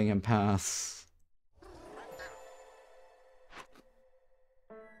we letting him pass?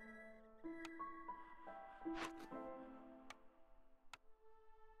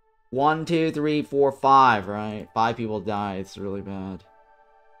 One, two, three, four, five, right? 5 people die. It's really bad.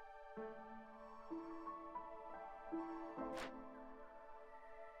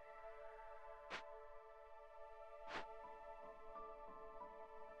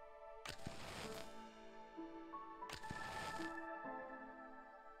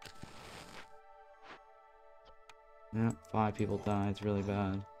 Yeah, 5 people die. It's really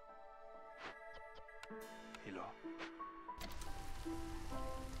bad.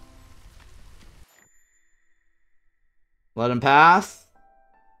 Let him pass?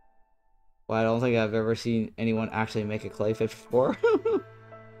 Well, I don't think I've ever seen anyone actually make a clay fish before.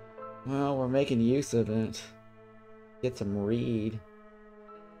 Well, we're making use of it. Get some reed.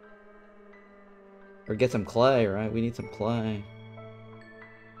 Or get some clay, right? We need some clay.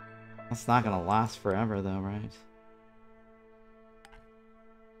 That's not gonna last forever though, right?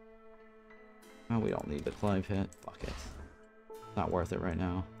 Oh, we don't need the clay pit. Fuck it. Not worth it right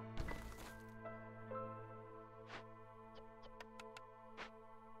now.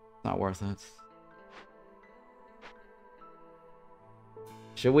 Not worth it.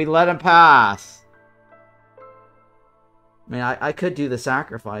 Should we let him pass? I mean, I could do the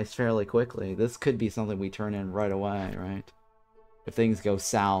sacrifice fairly quickly. This could be something we turn in right away, right? If things go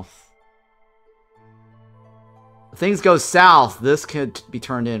south. If things go south, this could be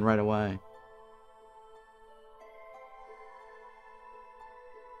turned in right away.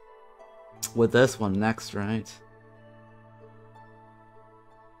 With this one next, right?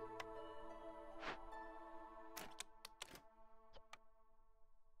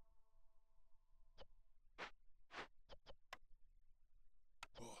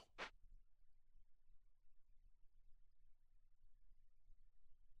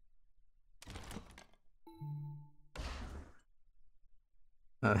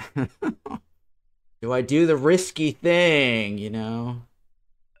 Do I do the risky thing, you know?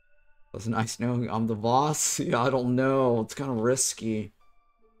 It was nice knowing I'm the boss. Yeah, I don't know. It's kind of risky.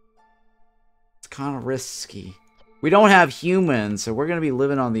 It's kind of risky. We don't have humans, so we're going to be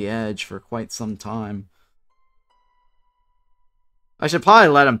living on the edge for quite some time. I should probably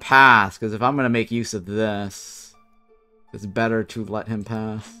let him pass, because if I'm going to make use of this, it's better to let him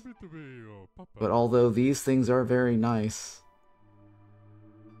pass. But although these things are very nice.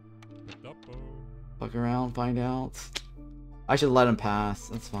 Fuck around, find out. I should let him pass.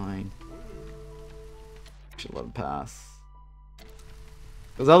 That's fine. I should let him pass.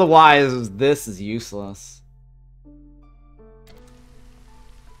 Because otherwise, this is useless.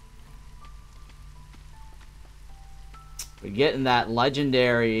 But getting that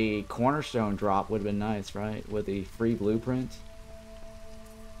legendary cornerstone drop would have been nice, right? With the free blueprint.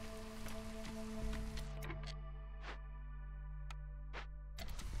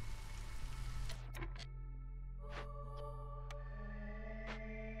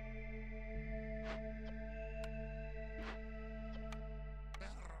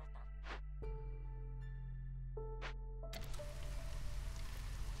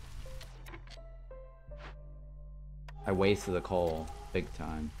 I wasted the coal big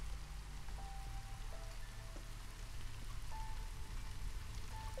time.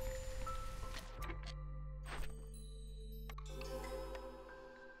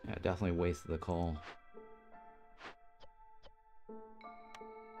 Yeah, definitely wasted the coal.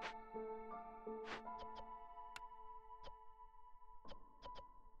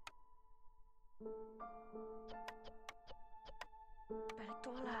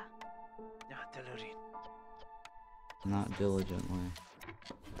 Not diligently.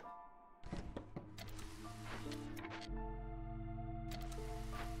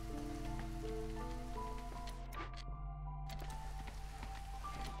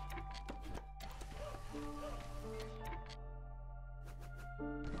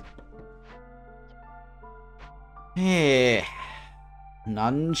 Hey,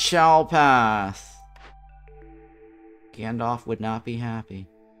 none shall pass. Gandalf would not be happy.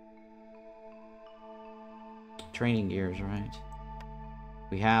 Training gears, right?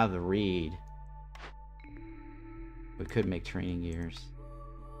 We have the reed. We could make training gears.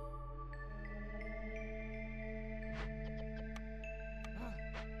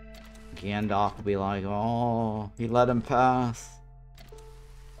 Gandalf will be like, oh, he let him pass.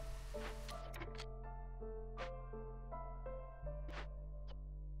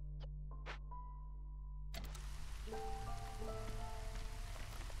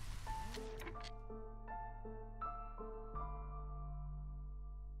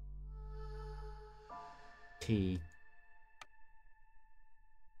 Tea.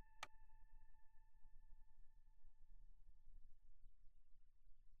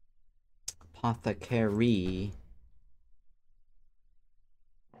 Apothecary.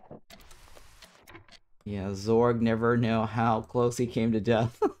 Yeah, Zorg never knew how close he came to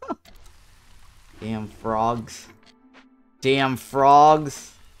death. Damn frogs. Damn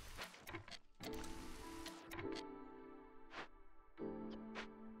frogs.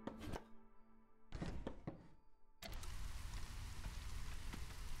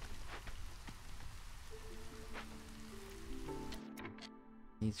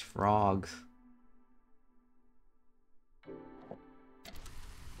 These frogs.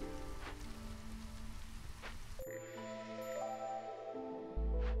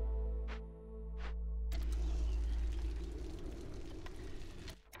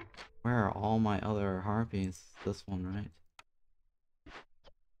 Where are all my other harpies? This one, right?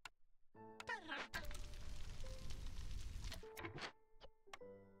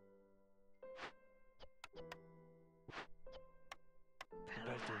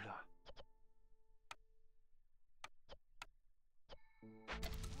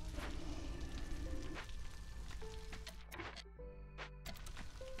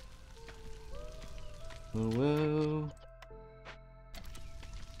 Woo woo.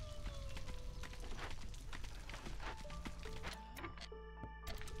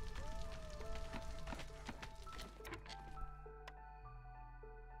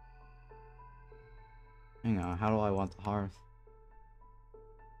 Hang on, how do I want the hearth?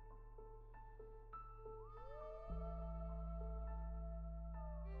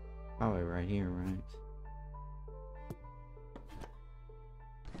 Probably right here, right?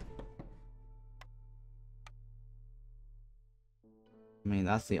 I mean,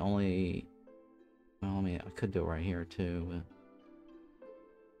 that's the only... Well, I mean, I could do it right here, too, but...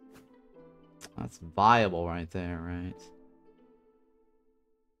 That's viable right there, right?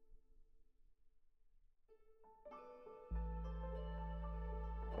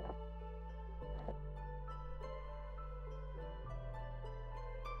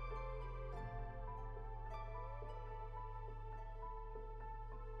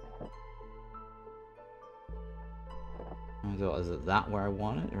 So is it that where I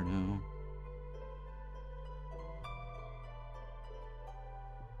want it, or no?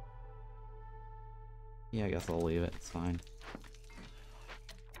 Yeah, I guess I'll leave it. It's fine.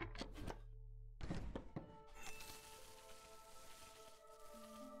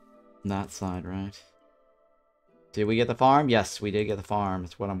 That side, right? Did we get the farm? Yes, we did get the farm.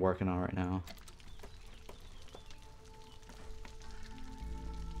 It's what I'm working on right now.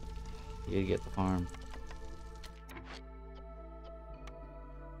 You did get the farm.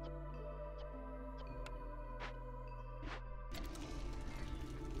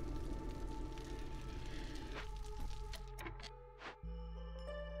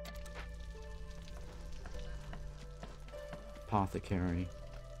 Apothecary.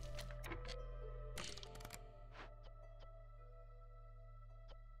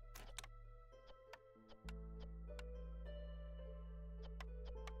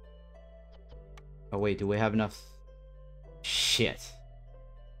 Oh wait, do we have enough? Shit.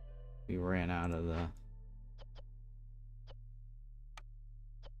 We ran out of the...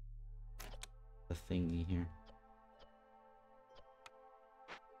 the thingy here.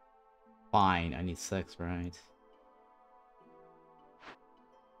 Fine, I need 6, right?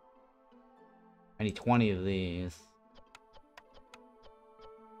 I need 20 of these.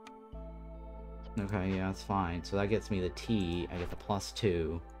 Okay, yeah, that's fine. So that gets me the T. I get the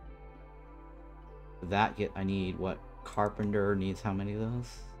 +2. I need what? Carpenter needs how many of those?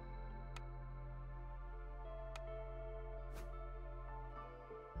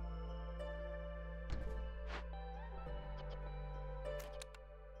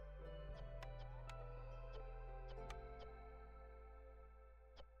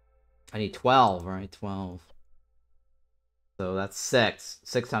 I need 12, right? 12. So that's 6.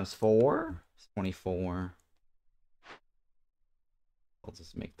 6 times 4 is 24. I'll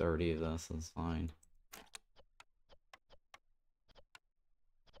just make 30 of this, that's fine.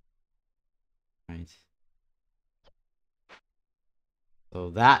 Right. So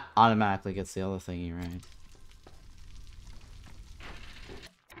that automatically gets the other thingy, right?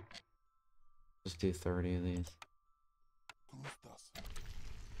 Just do 30 of these.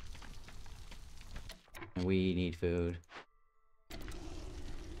 And we need food.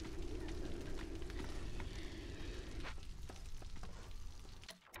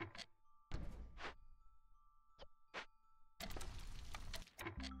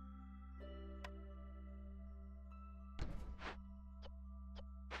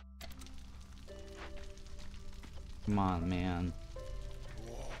 Come on, man.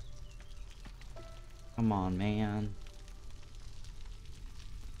 Come on, man.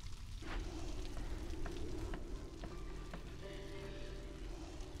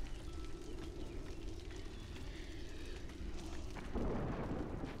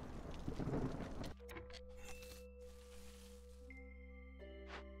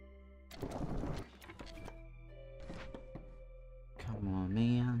 Come on,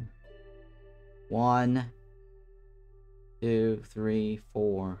 man. 1, 2, 3,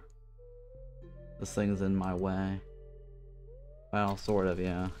 4. This thing's in my way. Well, sort of,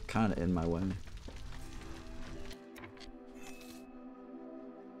 yeah. Kind of in my way.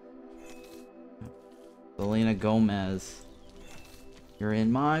 Selena Gomez. You're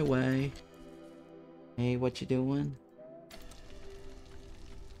in my way. Hey, what you doing?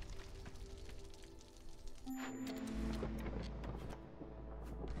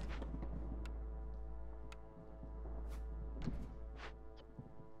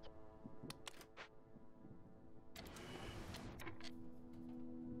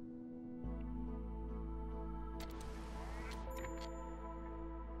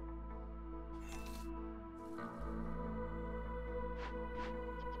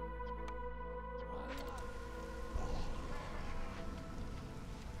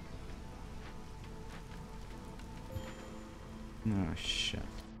 Oh, shit.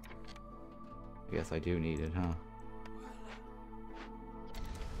 I guess I do need it, huh?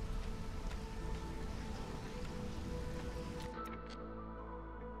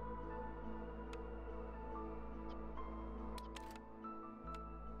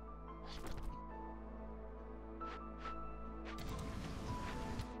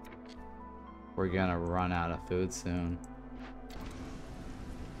 We're gonna run out of food soon.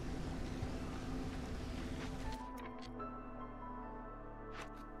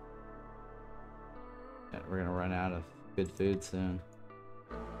 We're gonna run out of good food soon.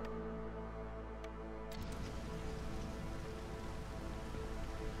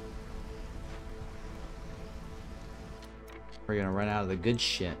 We're gonna run out of the good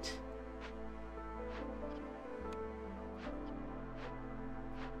shit.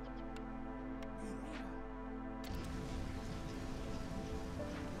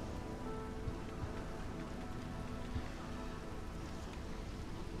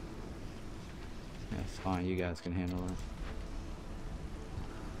 That's fine, you guys can handle it.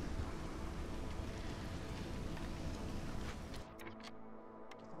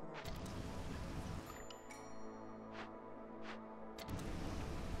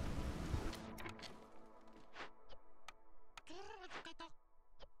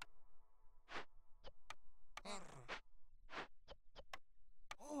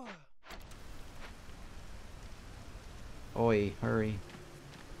 Oi, hurry.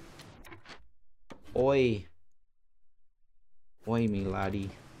 Oi. Oi, me laddie.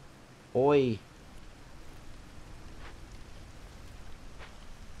 Oi.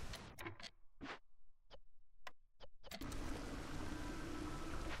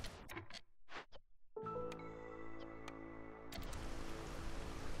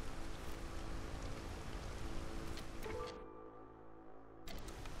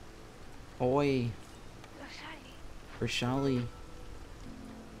 Oi. Rashali.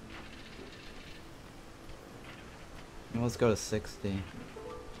 Let's go to 60.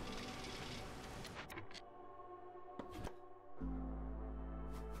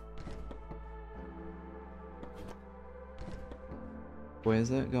 Where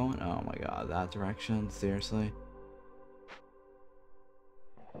is it going? Oh my god, that direction? Seriously?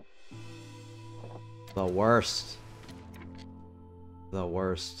 The worst. The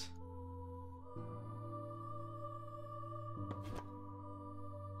worst.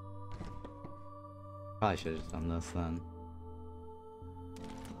 Probably should have done this then.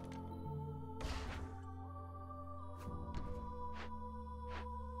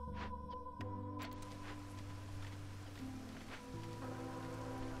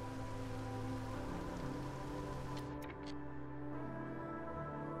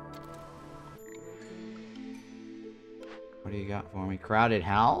 What do you got for me? Crowded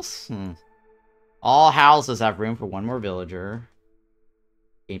house? All houses have room for one more villager.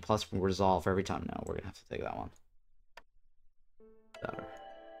 Gain plus resolve every time. No, we're gonna have to take that one. Better.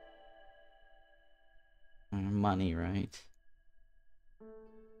 Money, right?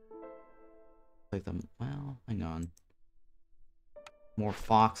 Like them. Well, hang on. More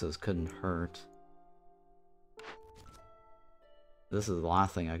foxes couldn't hurt. This is the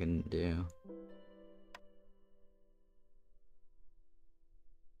last thing I can do.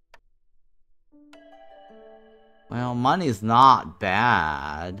 Well, money's not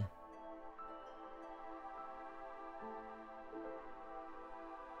bad.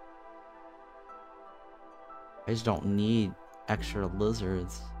 I just don't need extra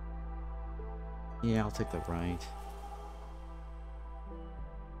lizards. Yeah, I'll take the right.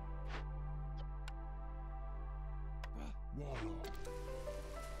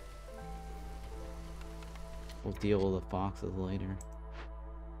 We'll deal with the foxes later.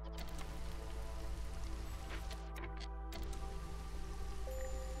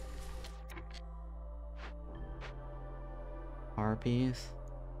 Harpies.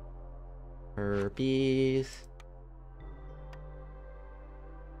 Harpies.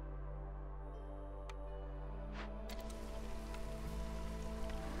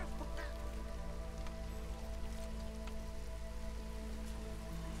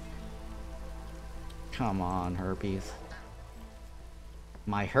 Come on, Harpies.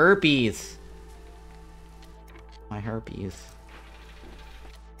 My Harpies! My Harpies.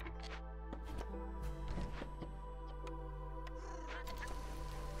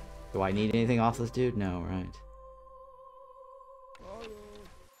 Do I need anything off this dude? No, right?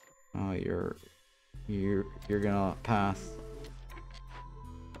 Oh, you're gonna pass.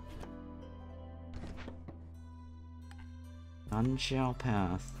 None shall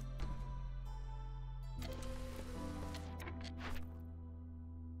pass.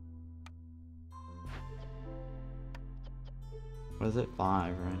 What is it?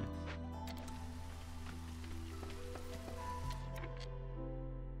 5, right?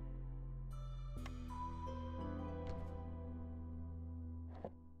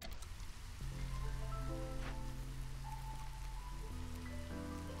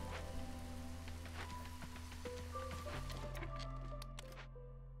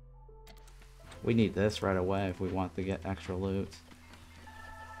 We need this right away if we want to get extra loot.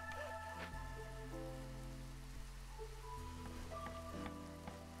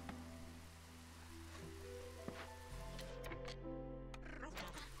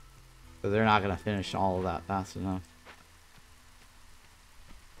 But they're not gonna finish all of that fast enough.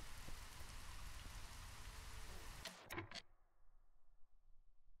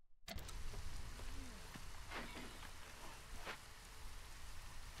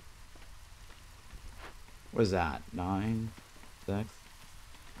 What is that? 9, 6,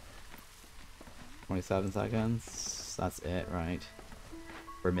 27 seconds? That's it, right?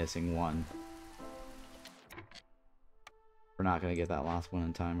 We're missing 1. We're not gonna get that last one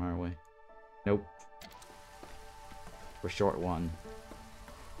in time, are we? Nope. We're short 1.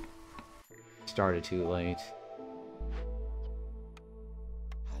 Started too late.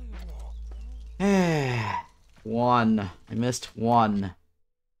 1. I missed 1.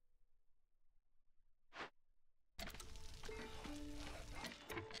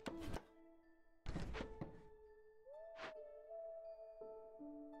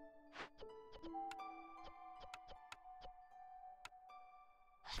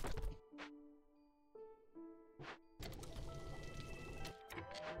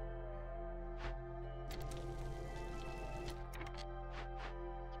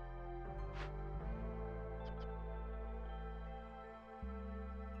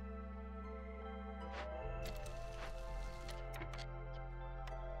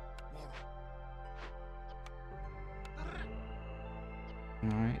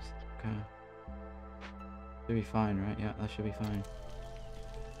 Alright, okay. Should be fine, right? Yeah, that should be fine.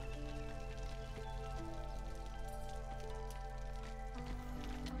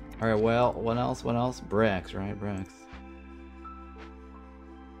 Alright, well, what else? What else? Bricks, right? Bricks.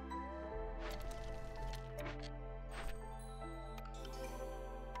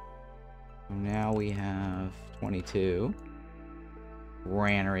 So now we have 22.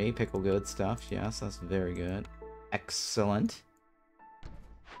 Granary, pickle good stuff. Yes, that's very good. Excellent.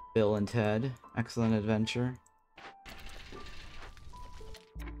 Bill and Ted, excellent adventure.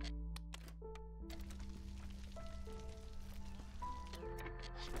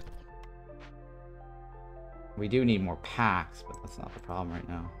 We do need more packs, but that's not the problem right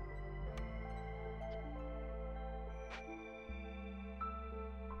now.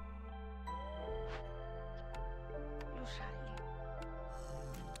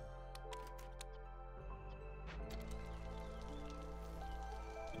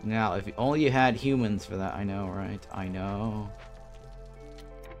 Now, if only you had humans for that, I know, right? I know.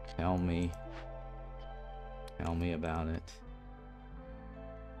 Tell me. Tell me about it.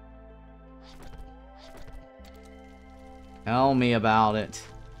 Tell me about it.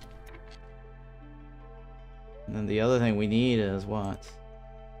 And then the other thing we need is what?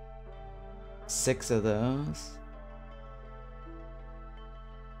 6 of those?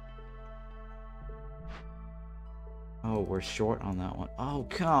 Oh, we're short on that one. Oh,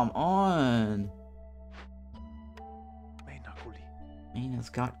 come on! Mina's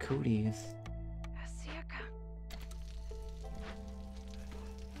got cooties.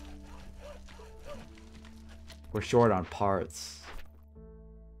 We're short on parts.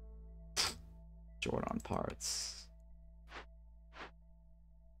 Short on parts.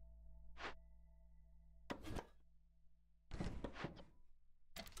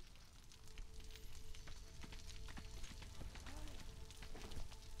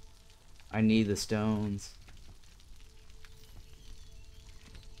 I need the stones.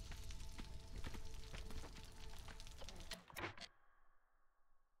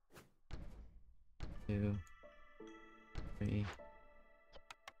 Two. 3.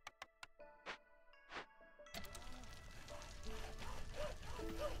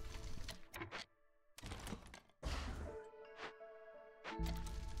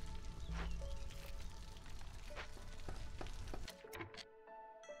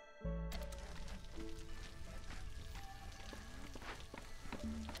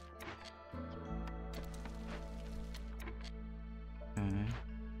 Okay.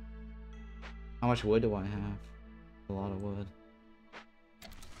 How much wood do I have? A lot of wood.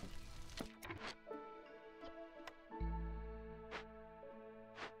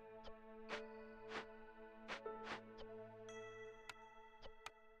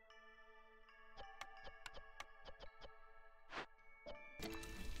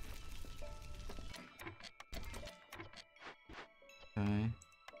 Okay.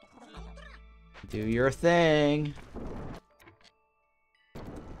 Do your thing.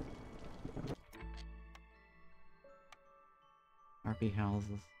 Harpy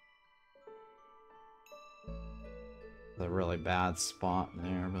houses. It's a really bad spot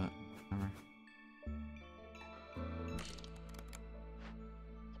there, but whatever.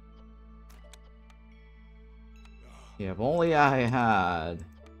 Yeah, if only I had...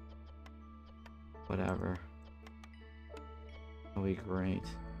 Whatever. That'd be great.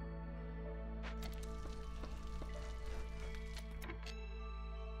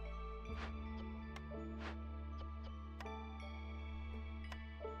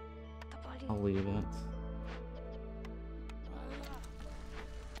 I'll leave it.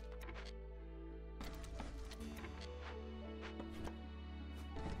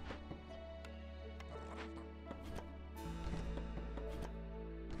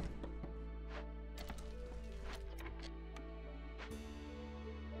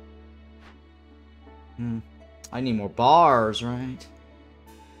 I need more bars, right?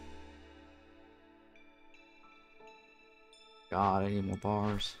 God, I need more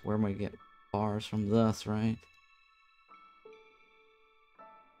bars. Where am I get bars from this, right?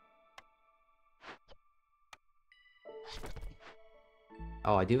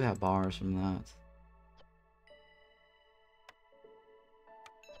 Oh, I do have bars from that.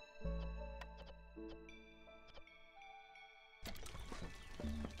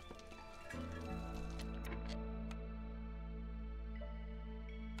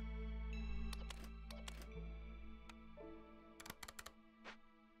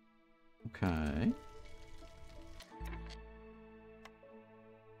 Okay.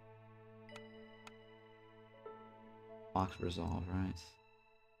 Box resolved, right?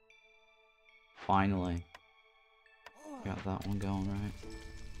 Finally. Got that one going, right?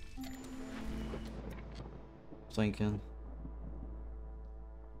 Thinking.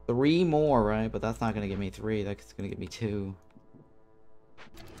 3 more, right? But that's not gonna give me 3. That's gonna give me 2.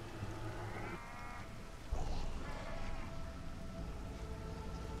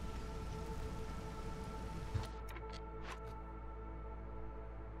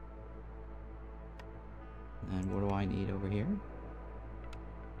 And what do I need over here?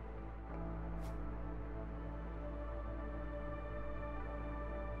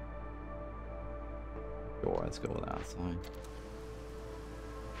 Sure, let's go with that sign.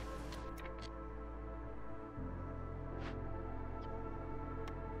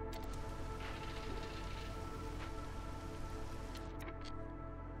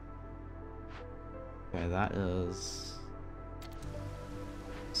 Okay, that is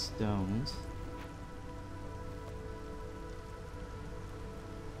stones.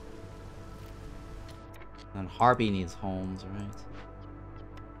 And Harpy needs homes, right?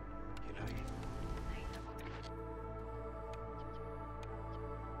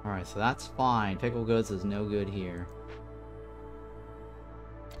 Alright, so that's fine. Pickle goods is no good here.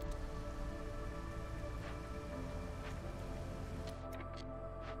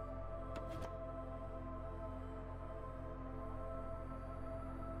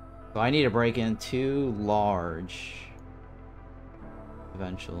 So I need to break in 2 large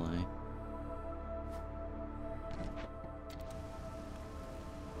eventually.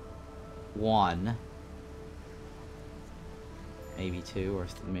 One. Maybe 2, or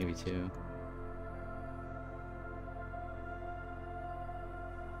maybe 2.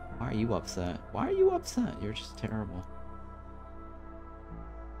 Why are you upset? Why are you upset? You're just terrible.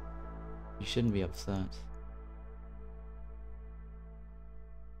 You shouldn't be upset.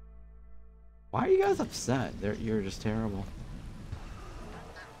 Why are you guys upset? You're just terrible.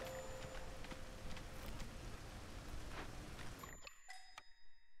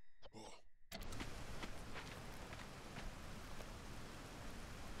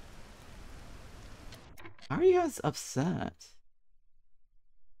 Why are you guys upset?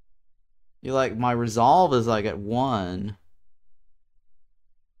 You're like, my resolve is like at 1.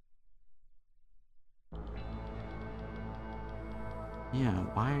 Yeah,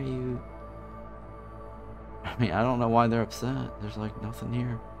 why are you... I mean, I don't know why they're upset. There's like nothing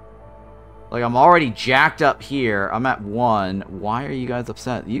here. Like, I'm already jacked up here. I'm at 1. Why are you guys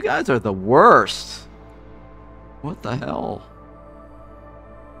upset? You guys are the worst. What the hell?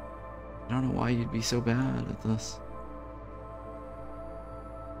 I don't know why you'd be so bad at this.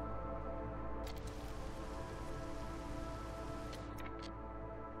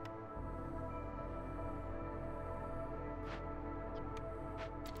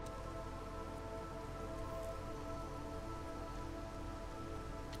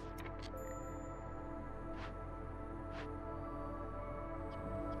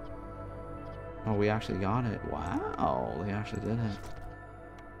 Oh, we actually got it. Wow, they actually did it.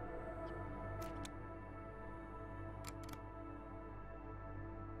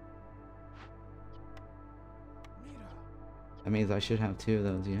 That means I should have 2 of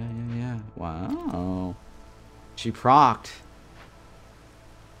those. Yeah. Wow. She procced.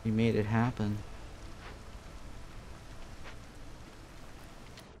 She made it happen.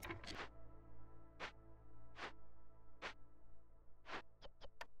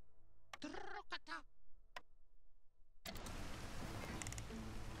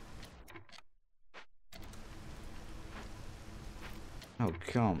 Oh,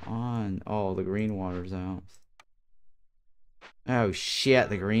 come on. Oh, the green water's out. Oh, shit,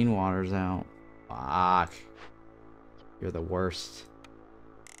 the green water's out. Fuck. You're the worst.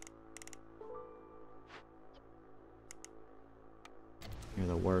 You're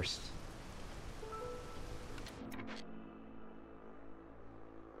the worst.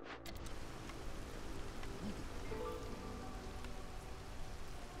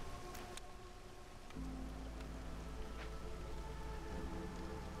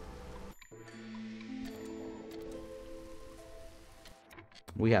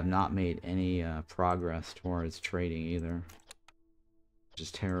 We have not made any progress towards trading either. Which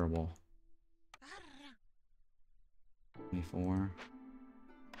is terrible. 24.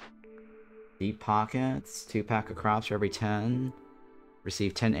 Deep pockets. 2 pack of crops for every 10.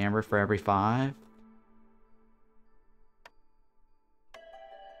 Receive 10 amber for every 5.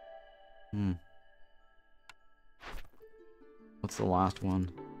 What's the last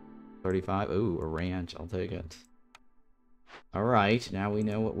one? 35? Ooh, a ranch. I'll take it. Alright, now we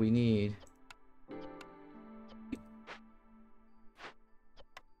know what we need.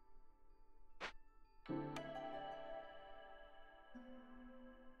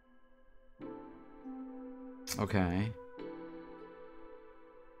 Okay.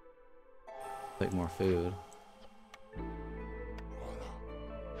 Take more food.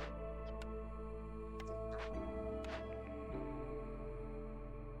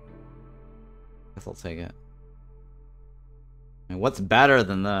 Guess I'll take it. I mean, what's better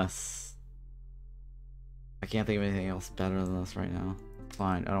than this? I can't think of anything else better than this right now.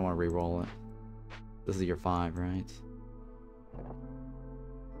 Fine, I don't want to re-roll it. This is your 5, right?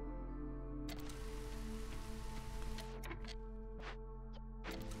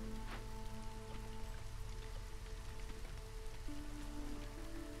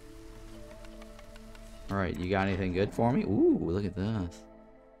 Alright, you got anything good for me? Ooh, look at this.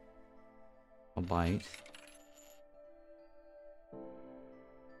 A bite.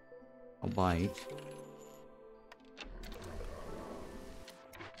 A bite.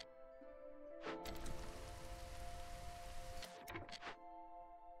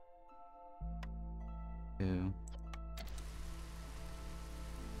 Two.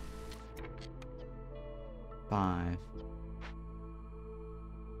 5.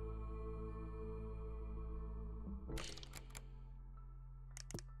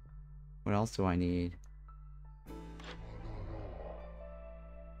 What else do I need?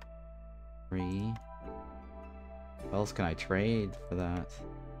 3. What else can I trade for that?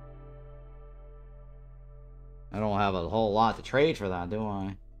 I don't have a whole lot to trade for that, do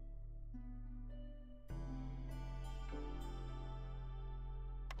I?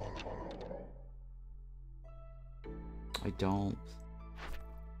 I don't.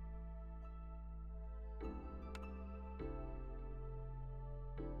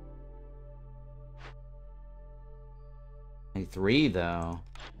 I need 3 though.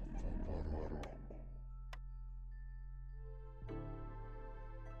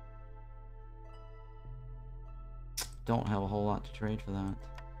 Don't have a whole lot to trade for that.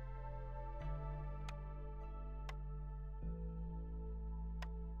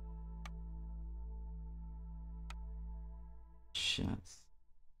 Shit.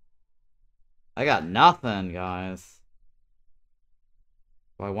 I got nothing, guys.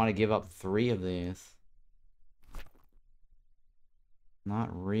 Do I want to give up 3 of these? Not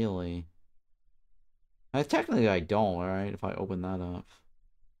really. Technically I don't, alright, if I open that up.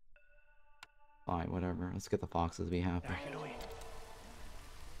 Fine, whatever. Let's get the foxes to be happy.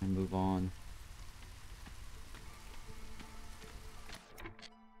 And move on.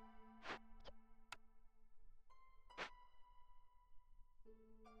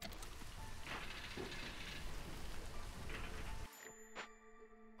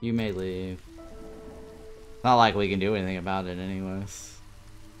 You may leave. Not like we can do anything about it anyways.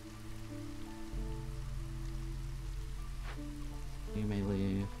 You may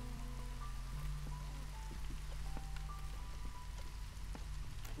leave.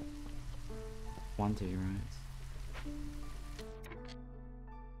 Want to, right?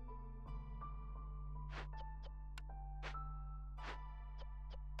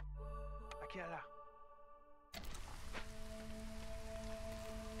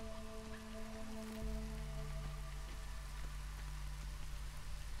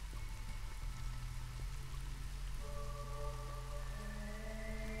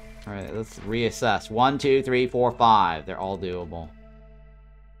 Alright, let's reassess. 1, 2, 3, 4, 5. They're all doable.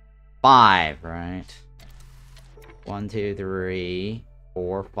 5, right? 1, 2, 3,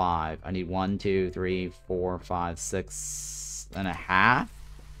 4, 5. I need 1, 2, 3, 4, 5, 6 and a half.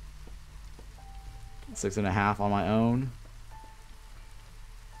 6 and a half on my own.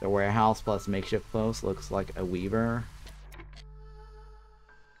 The warehouse plus makeshift post looks like a weaver.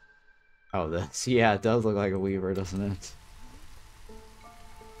 Oh, this. Yeah, it does look like a weaver, doesn't it?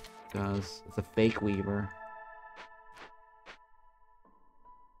 It does. It's a fake weaver.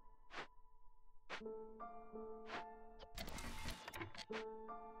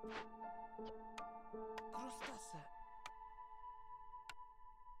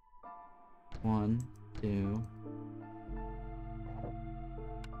 One, 2.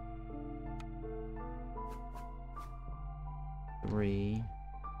 3.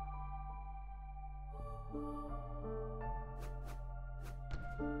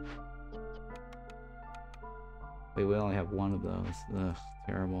 Wait, we only have 1 of those. Ugh,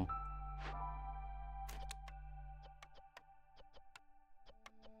 terrible.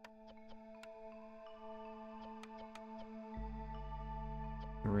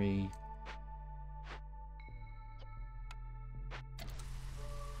 Three.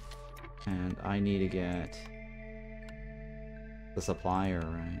 And I need to get the supplier,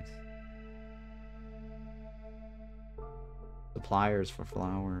 right? Suppliers for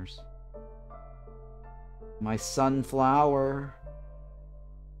flowers. My sunflower.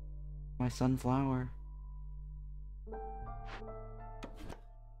 My sunflower.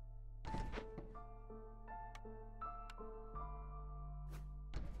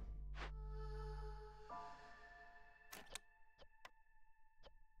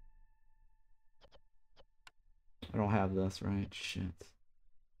 don't have this, right? Shit.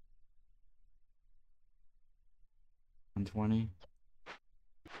 120.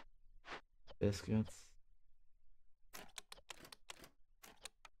 Biscuits.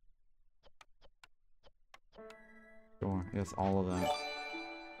 Sure, I guess all of that.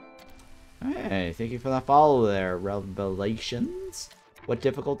 Hey, thank you for that follow there, Revelations. What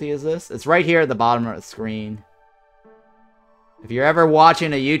difficulty is this? It's right here at the bottom of the screen. If you're ever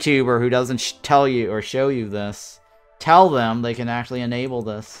watching a YouTuber who doesn't tell you or show you this, tell them they can actually enable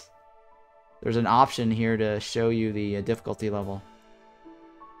this. There's an option here to show you the difficulty level.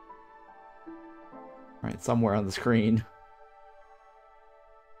 Right, somewhere on the screen.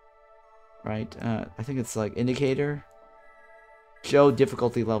 Right, I think it's like indicator. Show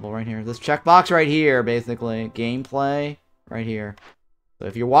difficulty level right here. This checkbox right here, basically. Gameplay right here. So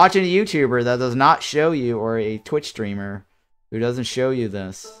if you're watching a YouTuber that does not show you, or a Twitch streamer who doesn't show you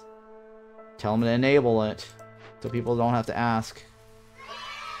this, tell them to enable it so people don't have to ask.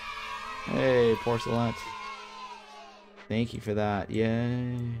 Hey, Porcelain. Thank you for that.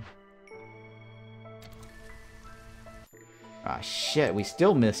 Yay. Ah, shit. We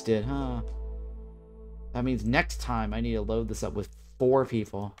still missed it, huh? That means next time I need to load this up with 4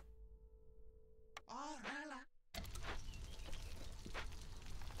 people.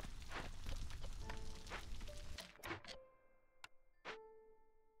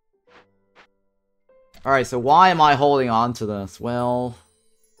 Alright, so why am I holding on to this? Well,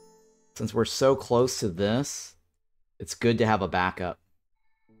 since we're so close to this, it's good to have a backup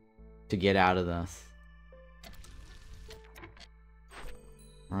to get out of this.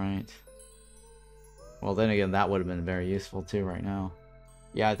 Right. Well, then again, that would have been very useful too right now.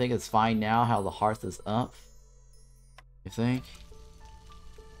 Yeah, I think it's fine now how the hearth is up. You think?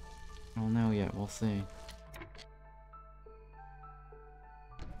 I don't know yet. We'll see.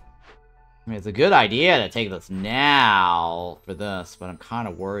 I mean, it's a good idea to take this now for this, but I'm kind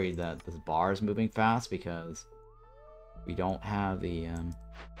of worried that this bar is moving fast because we don't have the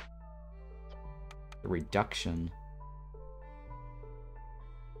reduction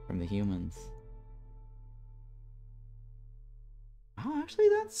from the humans. Oh, actually,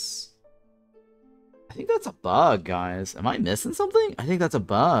 I think that's a bug, guys. Am I missing something? I think that's a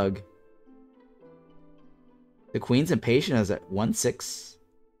bug. The Queen's Impatient is at 1.6.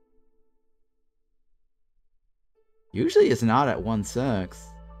 Usually it's not at 1.6.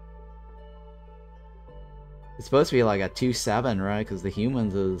 It's supposed to be like at 2.7, right? Because the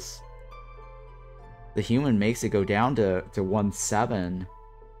humans is... The human makes it go down to 1.7. Am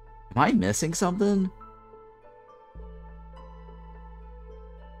I missing something?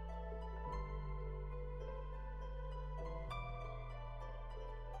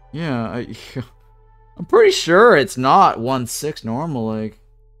 Yeah, I'm pretty sure it's not 1.6 normally.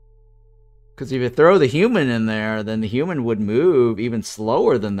 Because if you throw the human in there, then the human would move even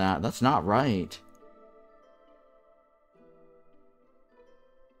slower than that. That's not right.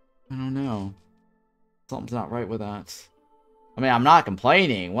 I don't know. Something's not right with that. I mean, I'm not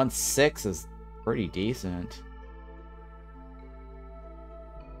complaining. 1.6 is pretty decent.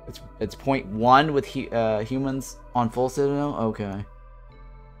 It's 0.1 with humans on full Citadel? Okay.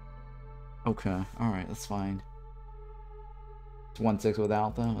 Okay, alright, that's fine. It's 1.6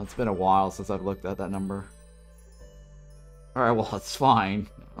 without them. It's been a while since I've looked at that number. Alright, well, it's fine.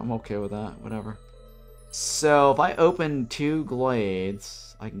 I'm okay with that, whatever. So, if I open 2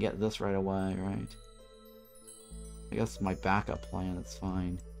 glades, I can get this right away, right? I guess my backup plan, it's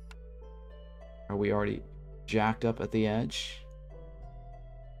fine. Are we already jacked up at the edge?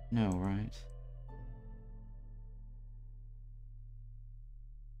 No, right?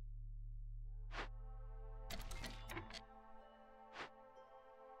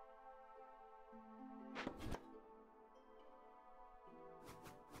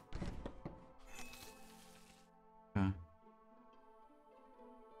 Okay.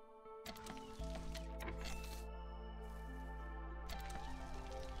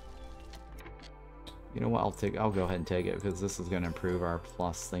 You know what? I'll go ahead and take it because this is going to improve our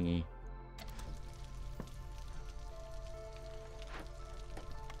plus thingy.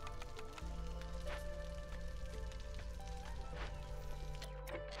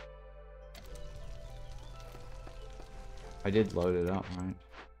 I did load it up, right?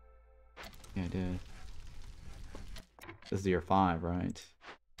 Yeah, I did. This is year 5, right?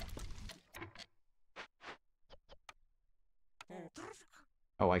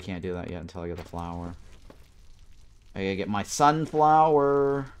 Oh, I can't do that yet until I get the flower. I gotta get my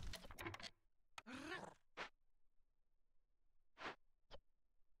sunflower.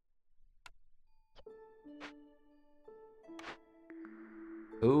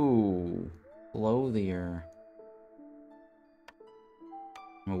 Ooh, clothier.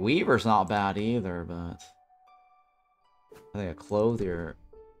 A weaver's not bad either, but I think a clothier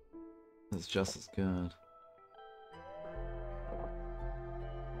is just as good.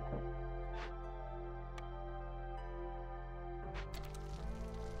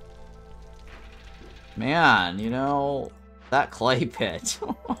 Man, you know, that clay pit.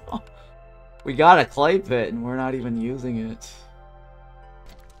 We got a clay pit and we're not even using it.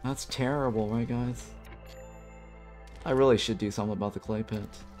 That's terrible, right guys? I really should do something about the clay pit.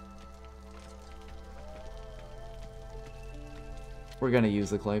 We're gonna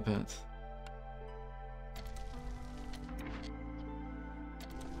use the clay pit.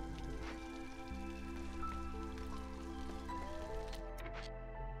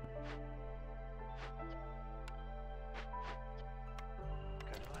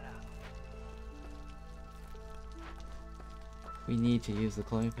 We need to use the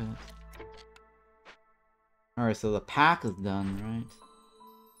clay pit. Alright, so the pack is done, right?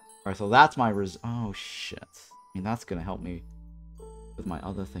 Alright, so that's my oh shit. I mean, that's gonna help me with my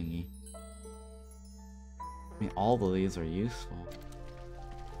other thingy. I mean, all of these are useful.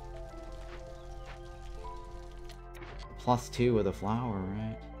 +2 with a flower,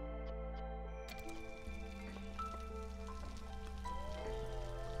 right?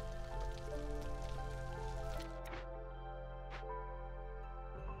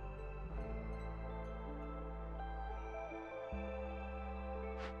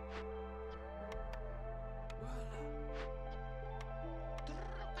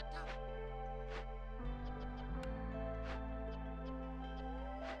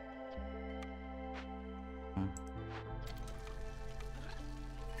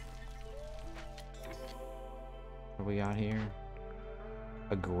 What do we got here?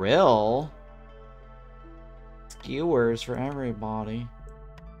 A grill? Skewers for everybody.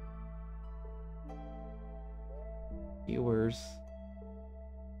 Skewers.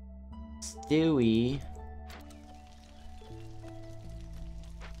 Stewie.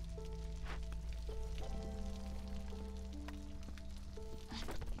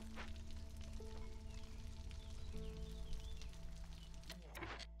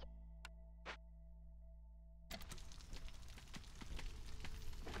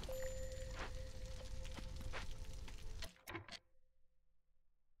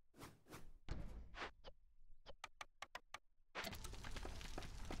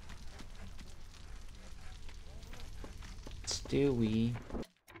 Stewie.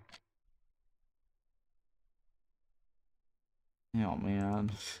 Oh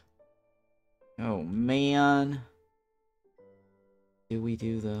man. Oh man. Do we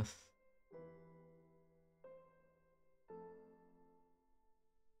do this?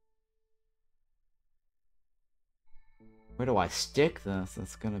 Where do I stick this?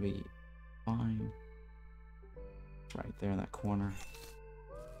 It's gonna be fine. Right there in that corner.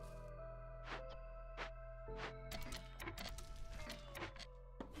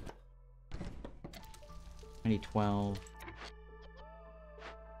 I need 12.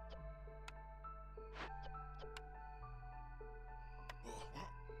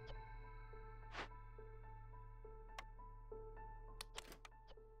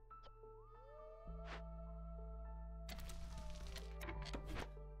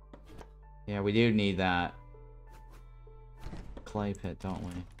 Yeah, we do need that clay pit, don't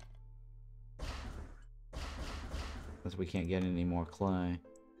we? Because we can't get any more clay.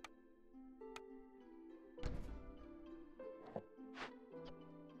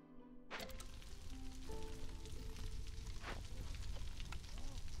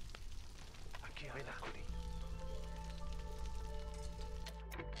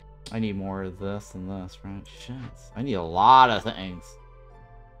 I need more of this and this, right? Shit. I need a lot of things.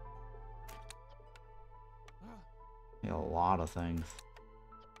 I need a lot of things.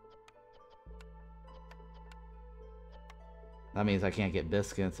 That means I can't get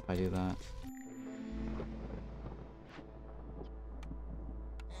biscuits if I do that.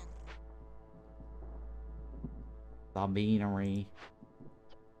 The beanery.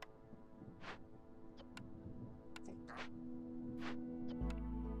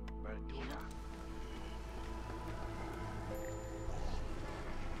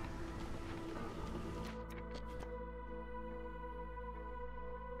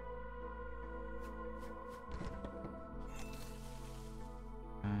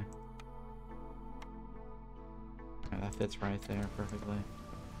 Fits right there perfectly.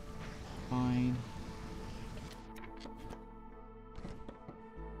 Fine.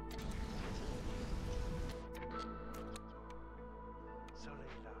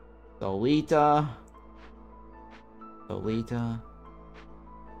 Solita. Solita.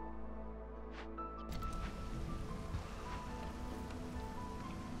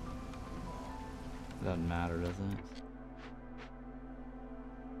 It doesn't matter, does it?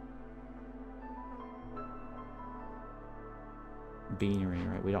 Beanery,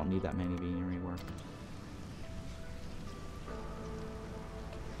 right? We don't need that many beanery workers.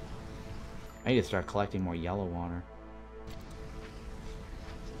 I need to start collecting more yellow water.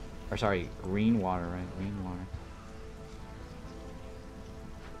 Or sorry, green water, right? Green water.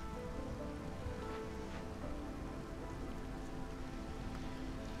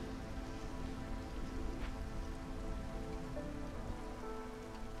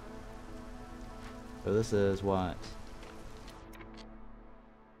 So this is what?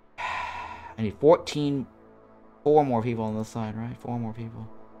 I need 4 more people on this side, right? 4 more people.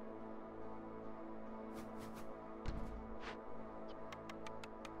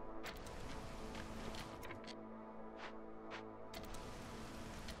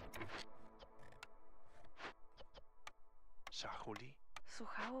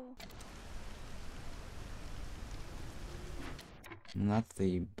 And that's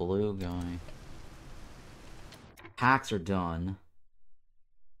the blue guy. Packs are done.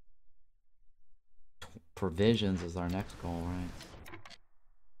 Provisions is our next goal, right?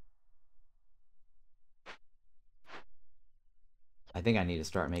 I think I need to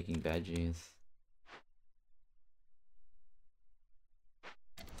start making veggies.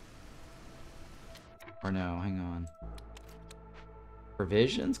 Or no, hang on.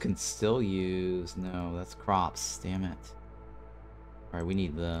 Provisions can still use... No, that's crops. Damn it. Alright, we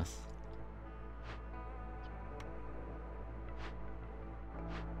need this.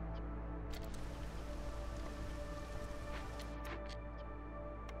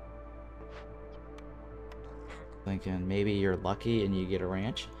 Thinking maybe you're lucky and you get a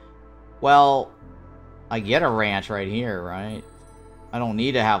ranch. Well, I get a ranch right here, right? I don't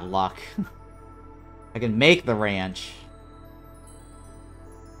need to have luck. I can make the ranch.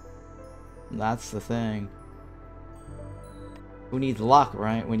 That's the thing. Who needs luck,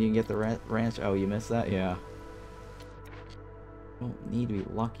 right? When you can get the ranch. Oh, you missed that? Yeah. Don't need to be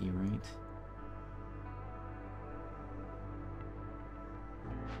lucky, right?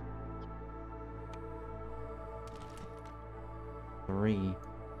 Three.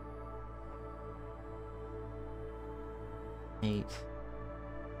 8.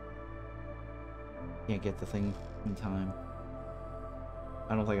 Can't get the thing in time.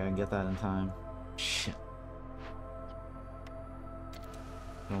 I don't think I can get that in time. Shit.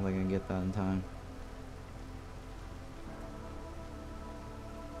 I don't think I can get that in time.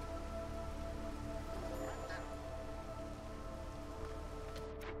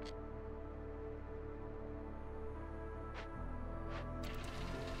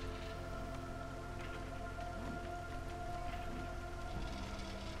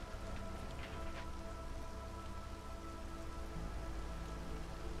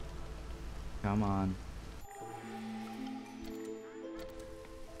 Come on.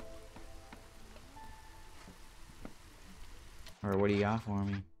 Or what do you got for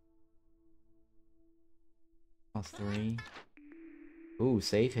me? +3. Ooh,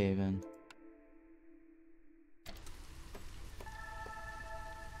 safe haven.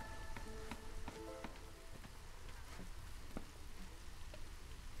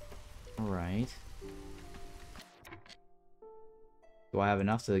 Alright. Do I have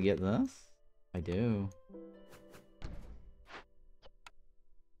enough to get this? I do.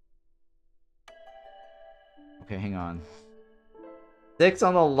 Okay, hang on. 6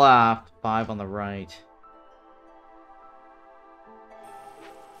 on the left, 5 on the right.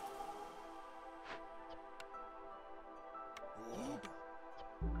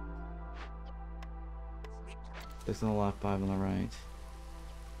 Six on the left, 5 on the right.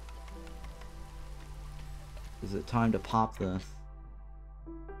 Is it time to pop this?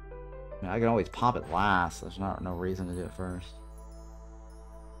 I mean, I can always pop it last. There's no reason to do it first.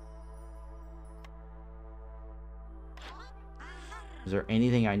 Is there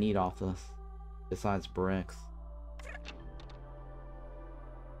anything I need off this besides bricks?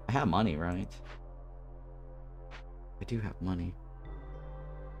 I have money, right? I do have money.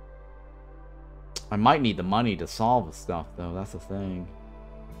 I might need the money to solve the stuff, though. That's the thing.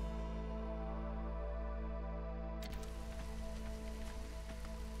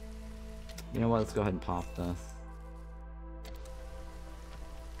 You know what? Let's go ahead and pop this.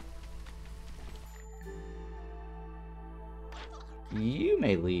 You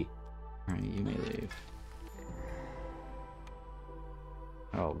may leave. Alright, you may leave.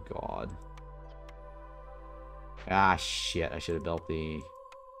 Oh, God. Ah, shit. I should have built the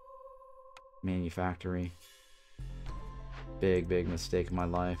manufactory. Big, big mistake in my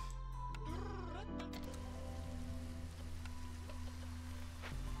life.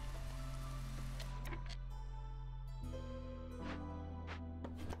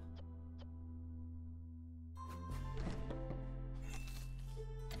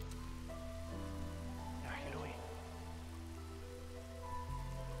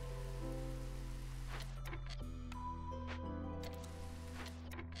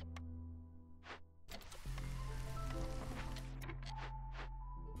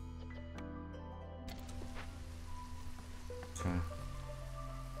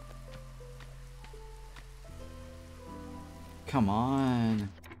 come on.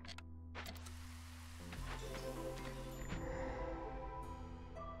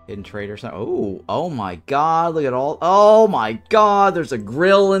 Hidden trader. Oh, oh my god, look at all. Oh my god, there's a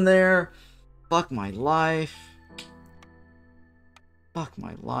grill in there. Fuck my life. Fuck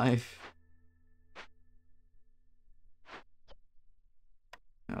my life.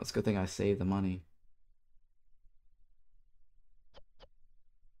 No, it's a good thing I saved the money.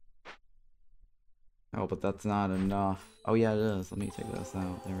 Oh, but that's not enough. Oh yeah, it is. Let me take this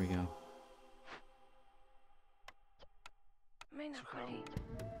out. There we go.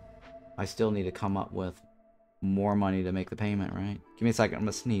 I still need to come up with more money to make the payment, right? Give me a second, I'm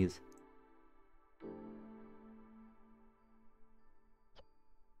gonna sneeze.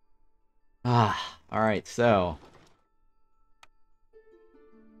 Ah, alright, so.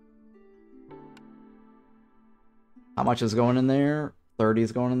 How much is going in there? 30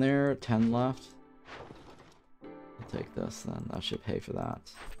 is going in there, 10 left. I'll take this then, that should pay for that.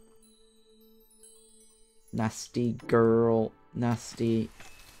 Nasty girl, nasty.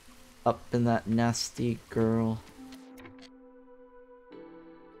 Up in that nasty girl.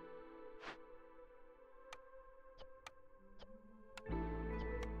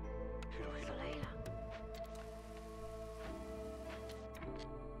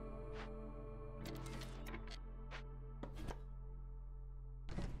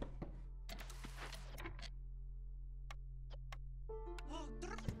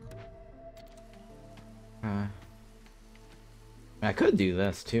 I could do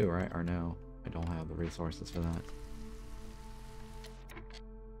this too, right? Or no, I don't have the resources for that.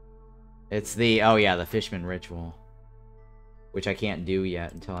 It's the, oh yeah, the Fishman Ritual. Which I can't do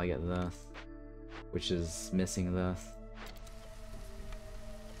yet until I get this. Which is missing this.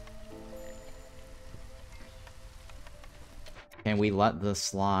 Can we let this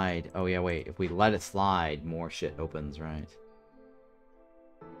slide? Oh yeah, wait, if we let it slide, more shit opens, right?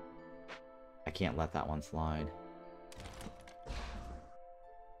 I can't let that one slide.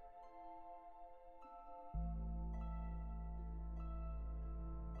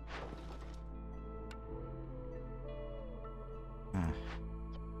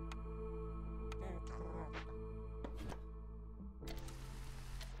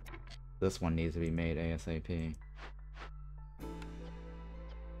 This one needs to be made ASAP.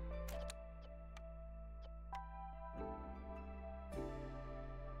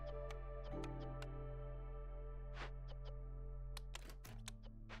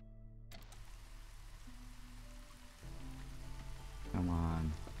 Come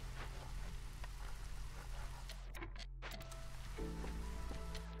on.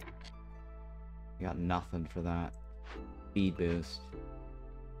 Got nothing for that. Speed boost.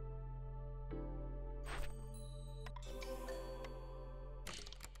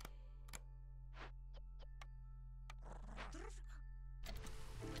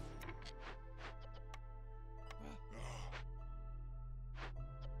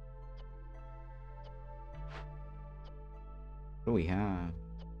 What do we have?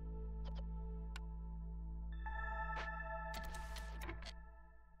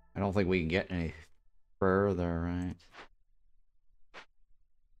 I don't think we can get any further, right?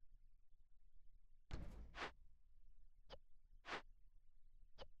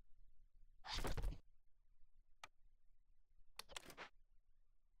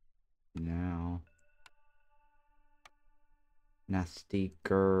 Now. Nasty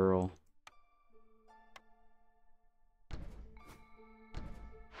girl.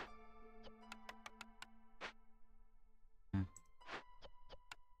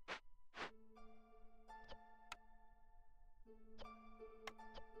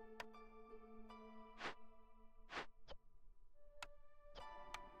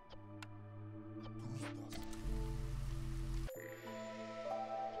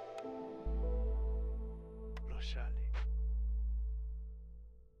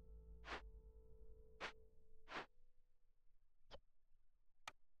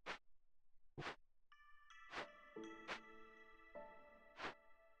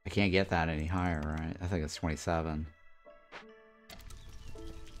 I can't get that any higher, right? I think it's 27.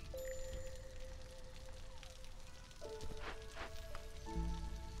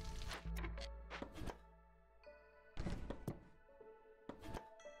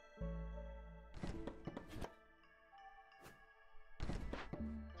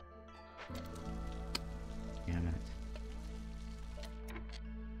 Damn it.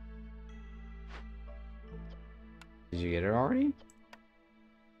 Did you get it already?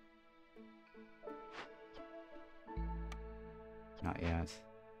 Not yet.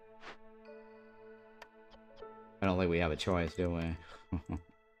 I don't think we have a choice, do we?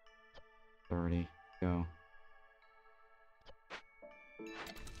 30. Go.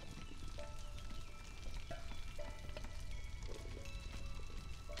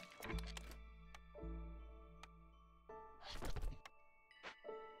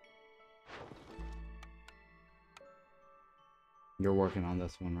 You're working on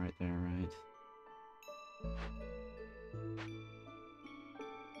this one right there, right?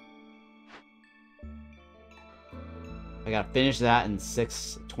 I gotta finish that in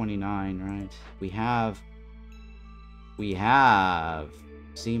 6:29, right? We have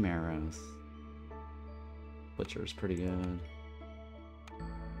sea marrows. Butcher's pretty good.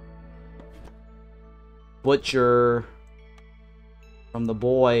 Butcher from the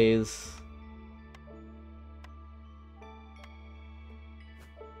boys.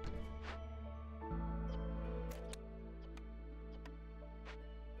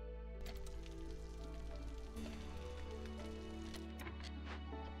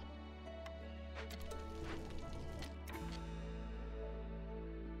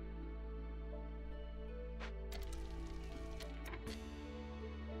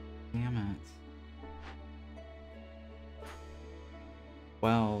 Damn it.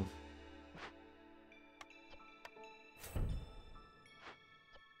 12.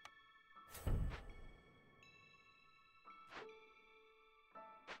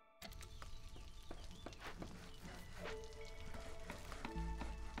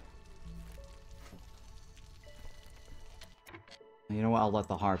 You know what? I'll let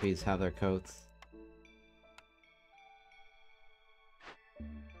the Harpies have their coats.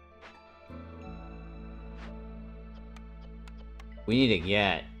 We need to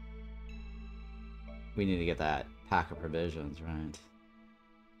get that pack of provisions, right?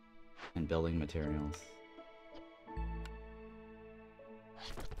 And building materials.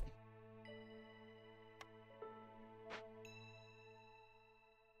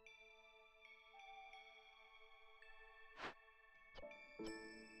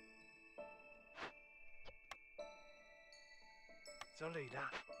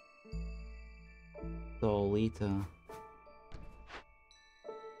 Solita.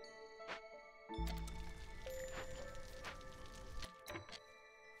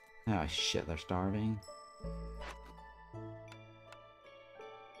 Oh shit, they're starving.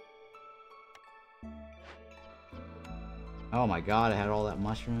 Oh my god, I had all that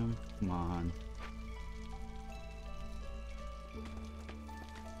mushroom? Come on.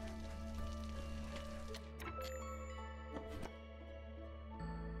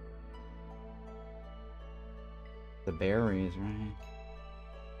 The berries, right?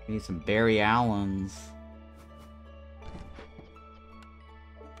 We need some berry Allens.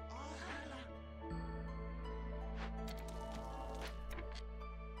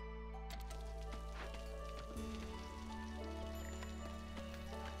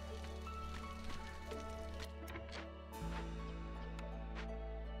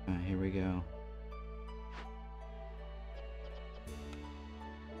 Here we go.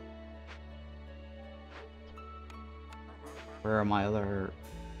 Where are my other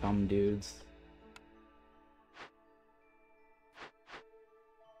dumb dudes?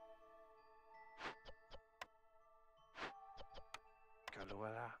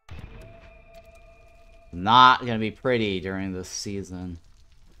 Not gonna be pretty during this season.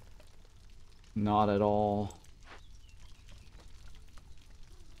 Not at all.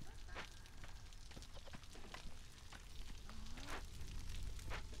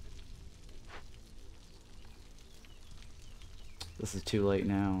 This is too late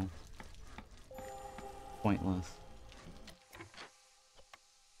now. Pointless.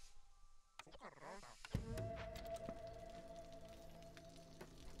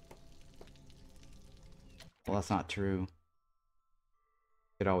 Well, that's not true.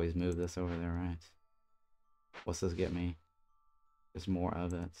 Could always move this over there, right? What's this get me? Just more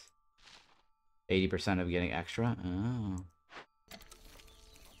of it. 80% of getting extra? Oh.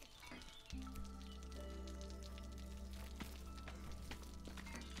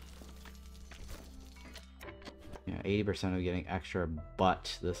 Yeah, 80% of getting extra,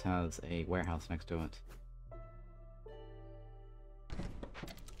 but this has a warehouse next to it.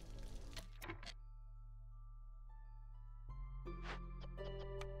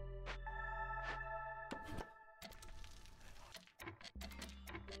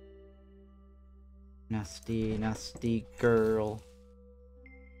 Nasty, nasty girl.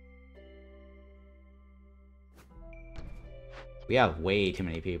 We have way too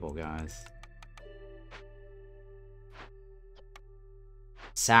many people, guys.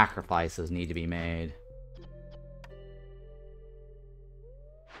 Sacrifices need to be made.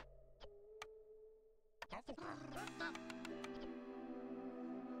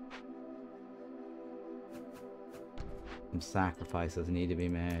 Some sacrifices need to be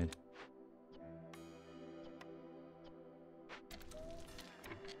made.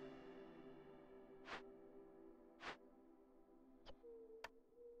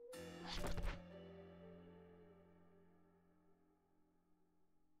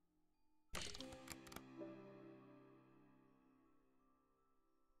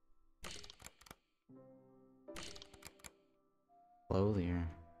 Clothier.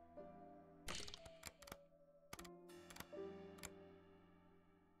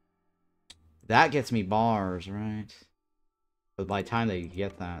 That gets me bars, right? But by the time they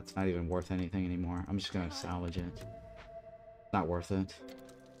get that, it's not even worth anything anymore. I'm just gonna salvage it. It's not worth it.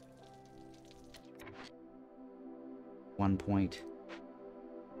 1 point.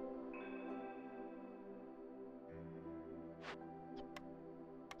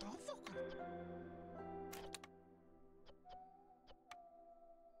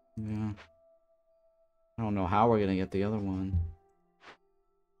 Yeah. I don't know how we're gonna get the other one.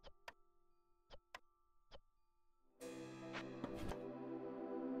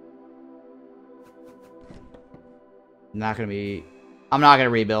 I'm not gonna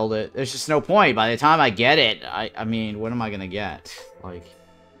rebuild it. There's just no point. By the time I get it, I mean, what am I gonna get? Like,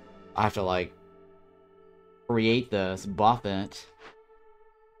 I have to, like, create this, buff it.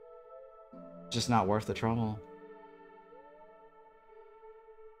 Just not worth the trouble.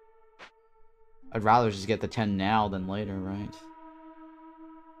 I'd rather just get the 10 now than later, right?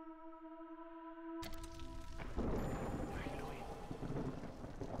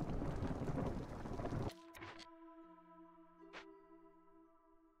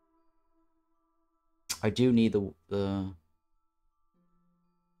 I do need the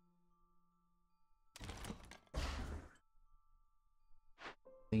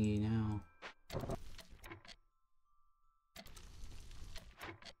thingy now.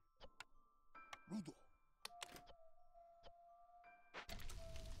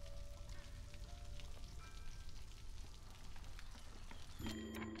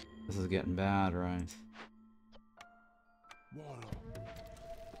 This is getting bad, right?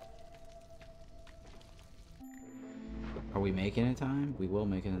 Are we making it in time? We will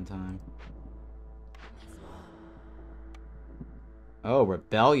make it in time. Oh,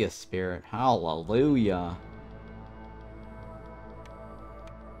 rebellious spirit. Hallelujah.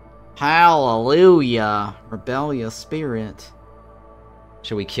 Hallelujah. Rebellious spirit.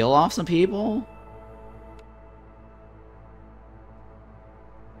 Should we kill off some people?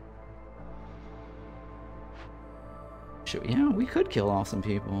 Yeah, we could kill off some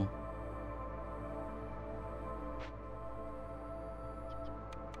people.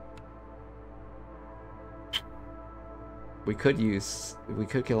 We could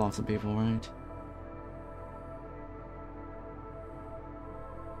kill off some people, right?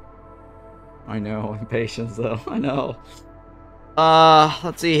 I know, impatience though, I know.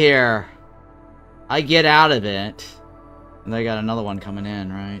 Let's see here. I get out of it. And they got another one coming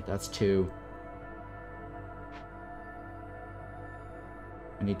in, right? That's 2.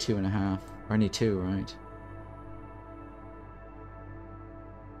 I need 2.5. Or I need 2, right?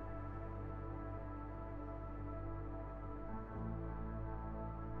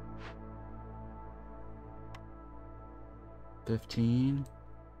 $15.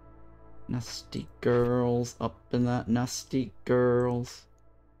 Nasty girls. Up in that nasty girls.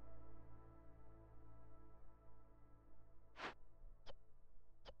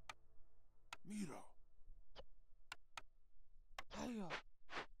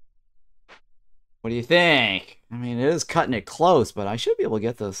 What do you think? I mean, it is cutting it close, but I should be able to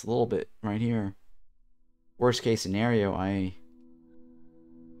get this a little bit right here. Worst case scenario, I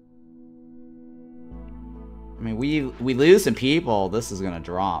mean, we lose some people, this is gonna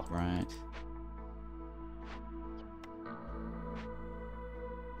drop, right?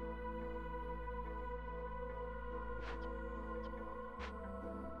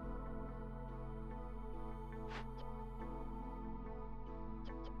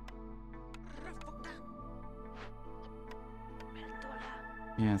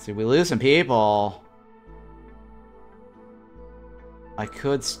 Yeah, see, we lose some people. I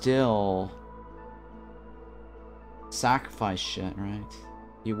could still sacrifice shit, right?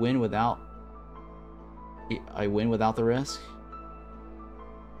 You win without... I win without the risk?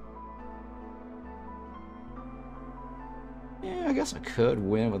 Yeah, I guess I could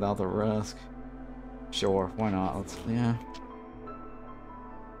win without the risk. Sure, why not? Let's, yeah.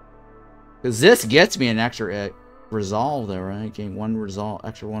 Because this gets me an extra resolve though, right? Gain 1 resolve,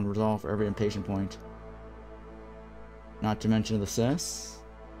 extra 1 resolve for every impatient point. Not to mention the sis.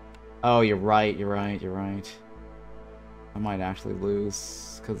 Oh, you're right, you're right, you're right. I might actually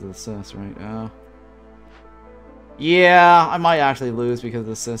lose because of the sis, right? Oh. Yeah, I might actually lose because of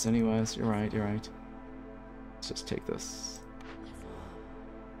the sis anyways. You're right, you're right. Let's just take this.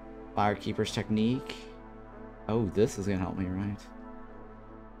 Firekeeper's technique. Oh, this is gonna help me, right?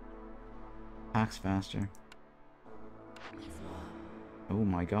 Packs faster. Oh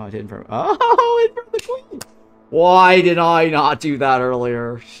my god, hidden from... Oh, hidden from the queen! Why did I not do that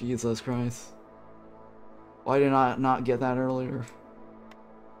earlier? Jesus Christ. Why did I not get that earlier?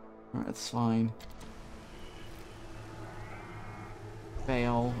 That's fine.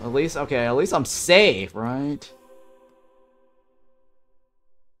 Fail. At least, okay, at least I'm safe, right?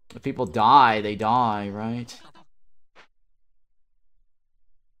 If people die, they die, right?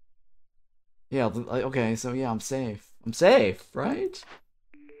 Yeah, okay, so yeah, I'm safe. I'm safe, right?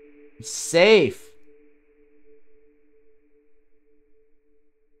 I'm safe.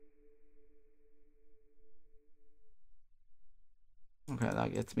 Okay,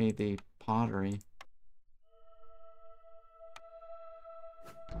 that gets me the pottery.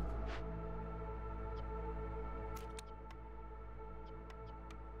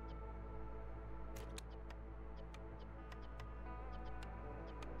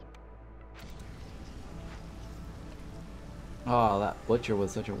 Oh, that butcher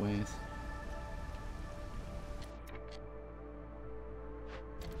was such a waste.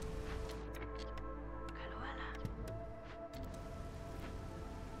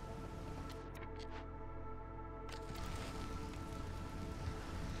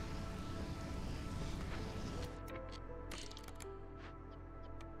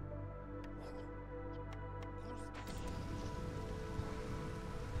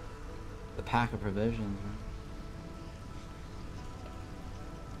 The pack of provisions, right?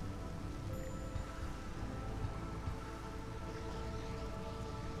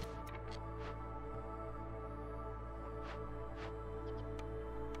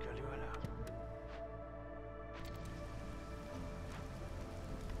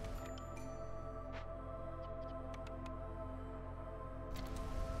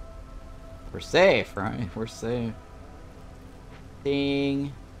 We're safe, right? We're safe.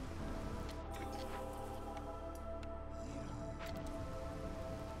 Ding.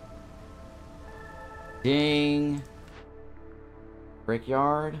 Ding.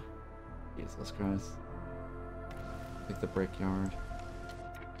 Brickyard. Jesus Christ. Take the brickyard.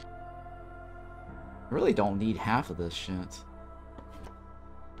 I really don't need half of this shit.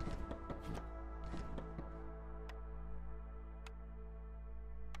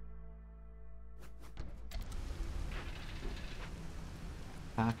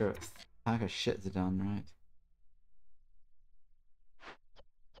 Pack of shit's done, right?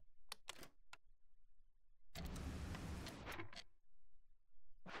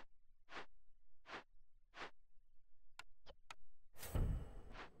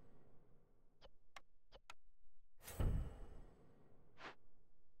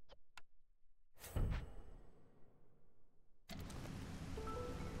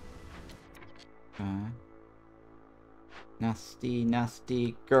 Okay. Nasty,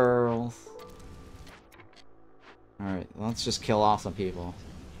 nasty girls. Alright, let's just kill off some people.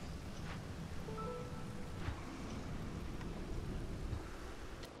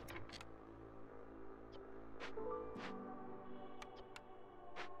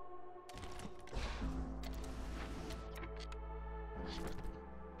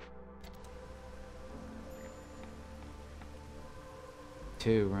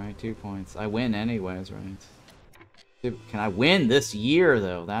 Two, right? 2 points. I win anyways, right? Can I win this year,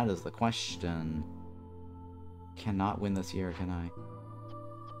 though? That is the question. Cannot win this year, can I?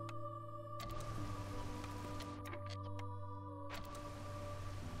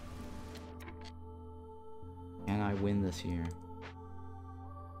 Can I win this year?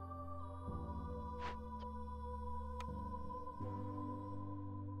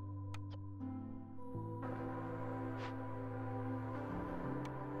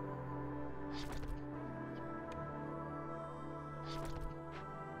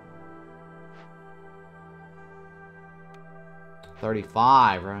 $35,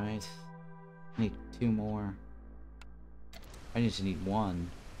 right? I need 2 more. I just need 1.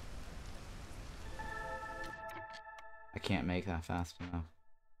 I can't make that fast enough.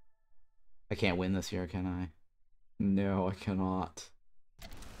 I can't win this year, can I? No, I cannot.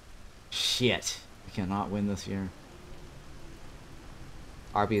 Shit. I cannot win this year.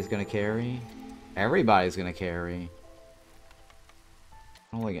 Harpy is gonna carry. Everybody's gonna carry.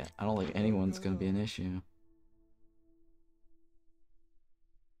 I don't think anyone's gonna be an issue.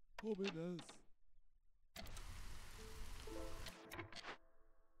 Hope it does.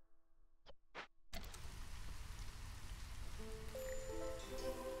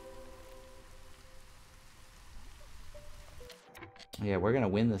 Yeah, we're gonna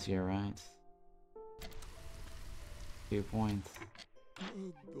win this year, right? 2 points.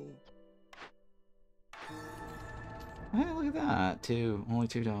 Hey, look at that. 2. Only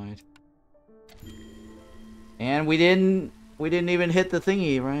 2 died. And we didn't even hit the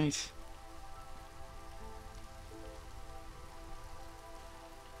thingy, right?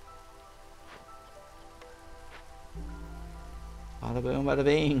 Bada boom, bada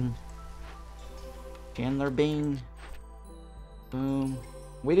bing. Chandler Bing. Boom.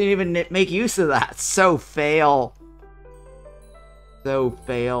 We didn't even make use of that. So fail. So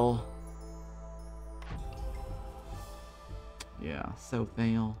fail. Yeah, so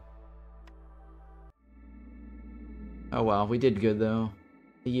fail. Oh well, we did good though.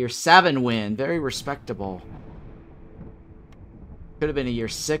 A year 7 win. Very respectable. Could have been a year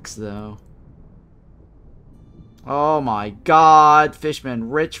 6 though. Oh my god. Fishman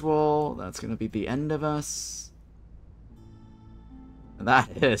Ritual. That's gonna be the end of us.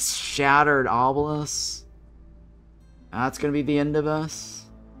 That is Shattered Obelisk. That's gonna be the end of us.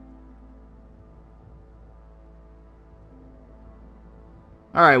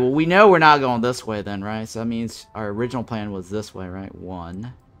 Alright, well we know we're not going this way then, right? So that means our original plan was this way, right?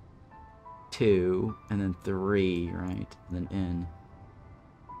 1, 2, and then 3, right? And then in.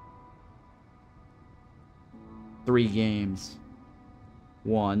 3 games.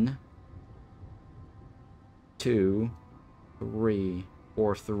 1, 2, 3,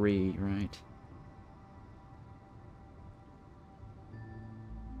 or 3, right?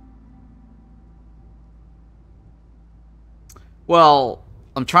 Well,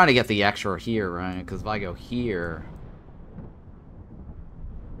 I'm trying to get the extra here, right? Because if I go here,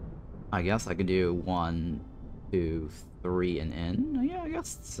 I guess I could do 1, 2, 3, and in. Yeah, I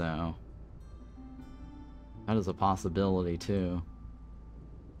guess so. That is a possibility too.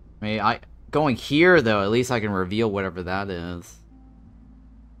 I mean, going here though, at least I can reveal whatever that is.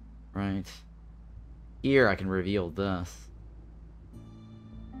 Right. Here I can reveal this.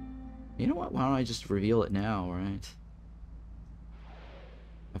 You know what? Why don't I just reveal it now, right?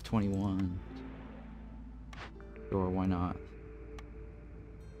 I have 21. Sure, why not?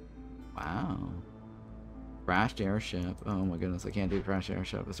 Wow. Crashed Airship. Oh my goodness, I can't do Crashed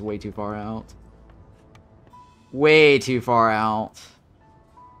Airship. It's way too far out. Way too far out.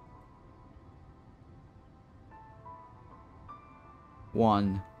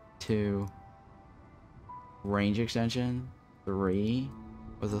 One, 2. Range extension. 3.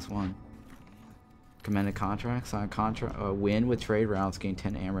 What's this one? Commenda contract. Sign contract. Win with trade routes. Gain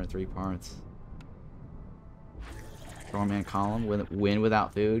 10 amber and 3 parts. Stormman column. Win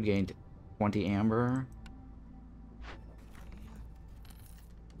without food. Gain 20 amber.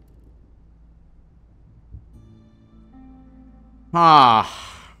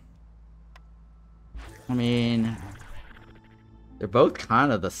 Ah. I mean, they're both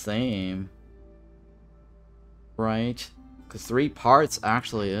kind of the same. Right? Because 3 parts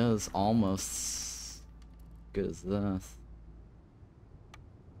actually is almost good as this.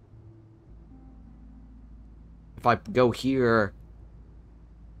 If I go here,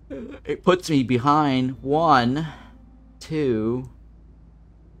 it puts me behind 1, 2,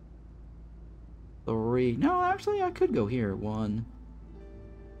 3. No, actually, I could go here. 1.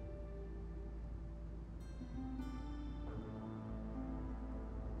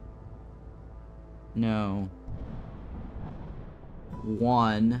 No.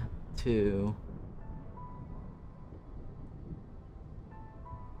 1, 2.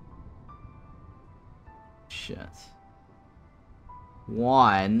 Shit.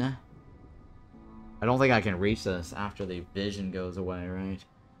 1. I don't think I can reach this after the vision goes away, right?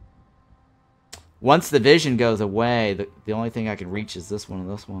 Once the vision goes away, the only thing I can reach is this one and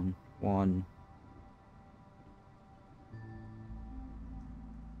this one. 1.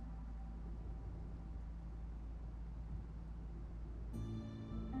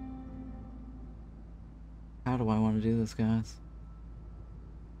 How do I want to do this, guys?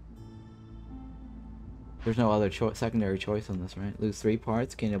 There's no other secondary choice on this, right? Lose 3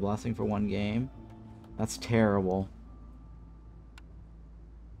 parts, gain a blessing for 1 game. That's terrible.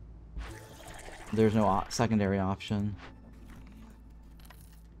 There's no secondary option.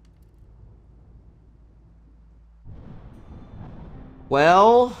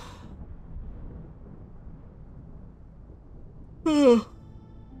 Well... I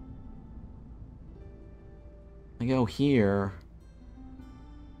go here.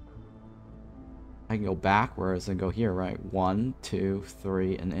 I can go backwards and go here, right? 1, 2,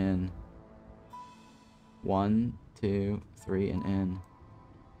 3, and in. 1, 2, 3, and in.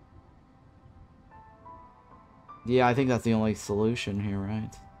 Yeah, I think that's the only solution here,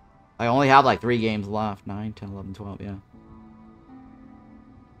 right? I only have like 3 games left. 9, 10, 11, 12, yeah.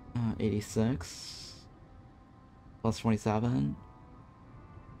 86. Plus 27.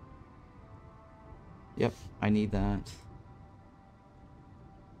 Yep, I need that.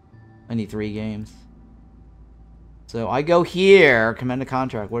 I need 3 games. So I go here, commend a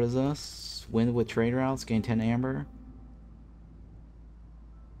contract. What is this? Win with trade routes, gain 10 amber.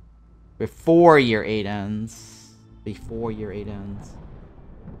 Before year 8 ends. Before year 8 ends.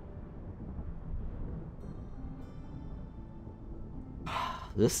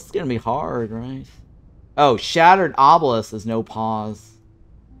 This is gonna be hard, right? Oh, Shattered Obelisk is no pause.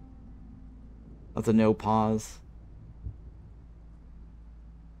 That's a no pause.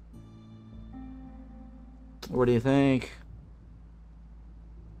 What do you think?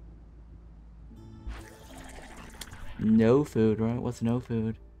 No food, right? What's no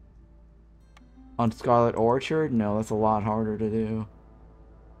food? On Scarlet Orchard? No, that's a lot harder to do.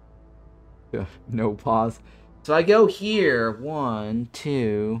 No pause. So I go here. 1,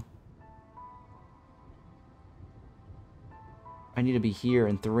 2. I need to be here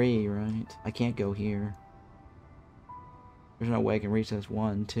in 3, right? I can't go here. There's no way I can reach this.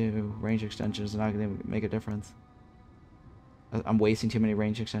 1, 2. Range extensions are not going to make a difference. I'm wasting too many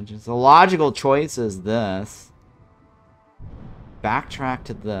range extensions. The logical choice is this. Backtrack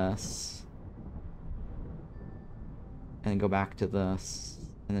to this. And then go back to this.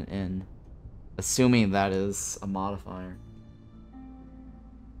 And then in. Assuming that is a modifier.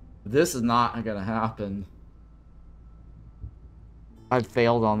 This is not going to happen. I've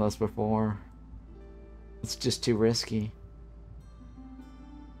failed on this before. It's just too risky.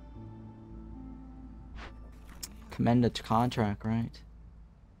 Commenda contract, right?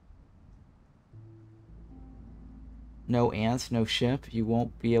 No ants, no ship. You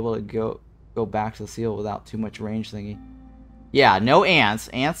won't be able to go back to the seal without too much range thingy. Yeah, no ants.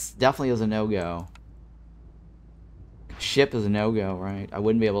 Ants definitely is a no-go. Ship is a no-go, right? I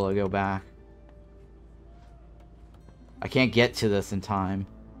wouldn't be able to go back. I can't get to this in time.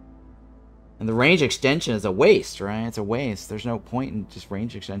 And the range extension is a waste, right? It's a waste. There's no point in just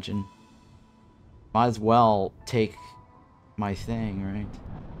range extension. Might as well take my thing, right?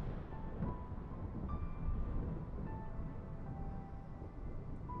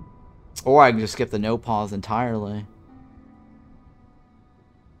 Or I can just skip the no pause entirely.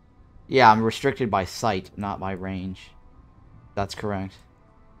 Yeah, I'm restricted by sight, not by range. That's correct.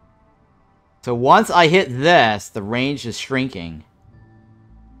 So once I hit this, the range is shrinking.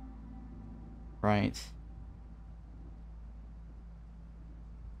 Right.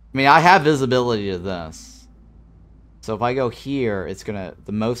 I mean, I have visibility to this. So if I go here, it's gonna...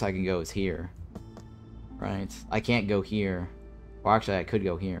 The most I can go is here. Right. I can't go here. Well, actually, I could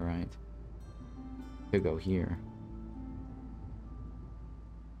go here, right? Could go here.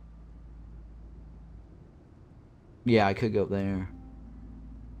 Yeah, I could go there.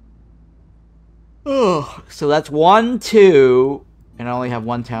 Oh, so that's 1, 2, and I only have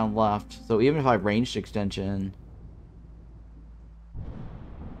 1 town left. So even if I ranged extension...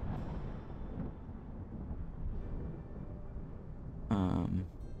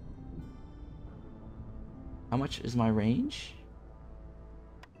 How much is my range?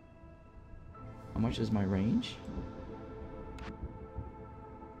 How much is my range?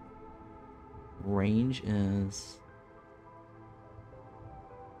 Range is...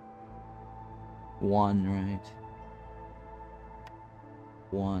 1, right?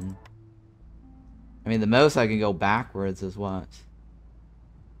 1. I mean, the most I can go backwards is what?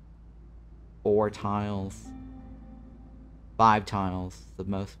 4 tiles. 5 tiles, the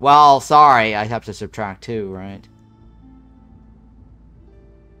most. Well, sorry, I have to subtract 2, right?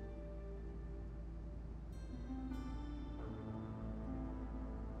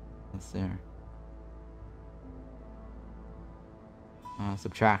 That's there.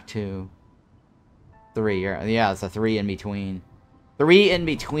 Subtract 2. 3, yeah, it's a 3 in between. 3 in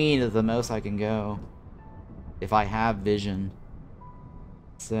between is the most I can go. If I have vision.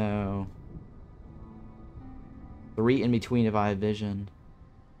 So... 3 in between if I have vision.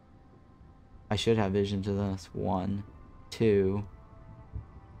 I should have vision to this. 1, 2.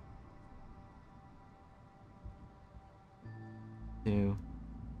 So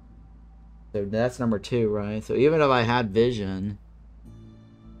that's number 2, right? So even if I had vision...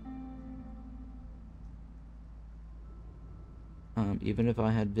 even if I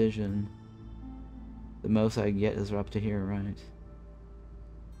had vision, the most I get is up to here, right?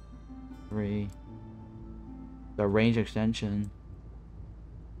 3. The range extension.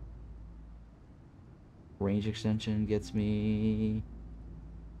 Range extension gets me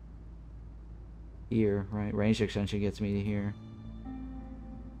here, right? Range extension gets me to here.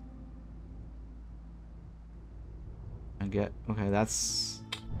 I get, okay, that's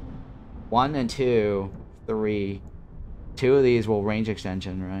 1 and 2, 3. 2 of these will range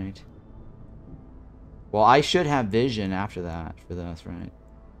extension, right? Well, I should have vision after that for this, right?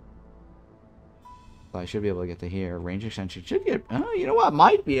 So I should be able to get to here. Range extension should get... Oh, you know what?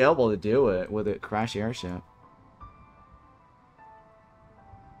 Might be able to do it with a crash airship.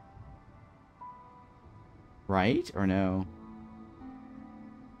 Right? Or no?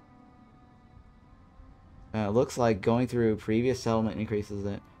 Looks like going through previous settlement increases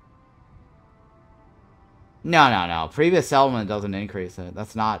it. No. Previous settlement doesn't increase it.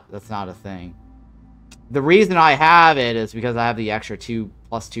 That's not a thing. The reason I have it is because I have the extra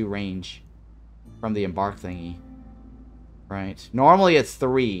 2+2 range from the Embark thingy. Right? Normally it's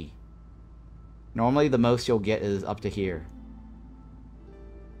 3. Normally the most you'll get is up to here.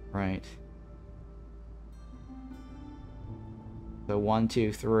 Right? So 1,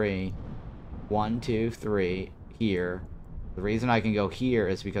 2, 3. 1, 2, 3 here. The reason I can go here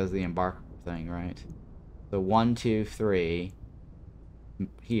is because of the Embark thing, right? So 1, 2, 3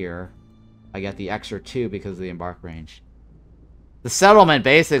 here. I get the extra 2 because of the Embark range. The settlement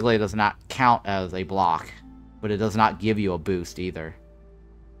basically does not count as a block, but it does not give you a boost either.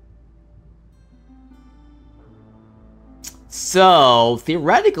 So,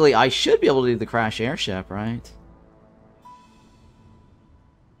 theoretically, I should be able to do the crash airship, right?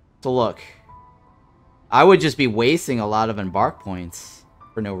 So look, I would just be wasting a lot of Embark points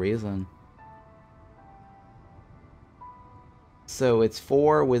for no reason. So it's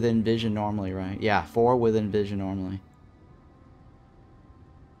 4 within vision normally, right? Yeah, 4 within vision normally.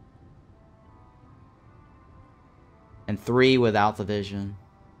 And 3 without the vision.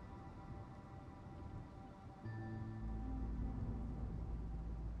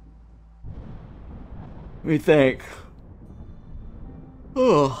 Let me think.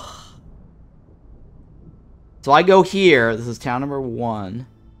 Ugh. So I go here. This is town number 1.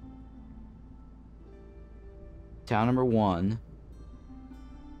 Town number 1.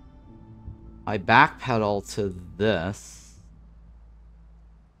 I backpedal to this.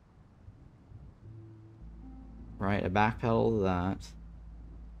 Right, I backpedal to that.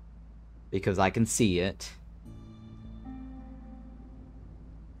 Because I can see it.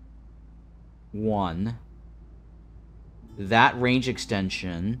 1. That range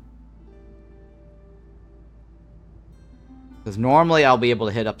extension. Because normally I'll be able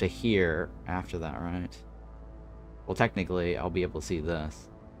to hit up to here after that, right? Well, technically, I'll be able to see this.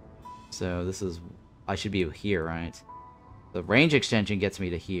 So this is... I should be here, right? The range extension gets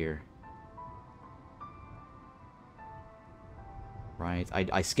me to here. Right?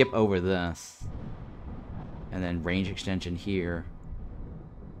 I skip over this. And then range extension here.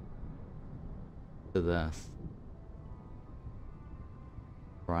 To this.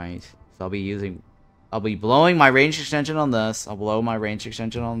 Right? So I'll be blowing my range extension on this. I'll blow my range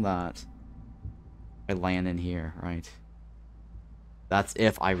extension on that. I land in here, right? That's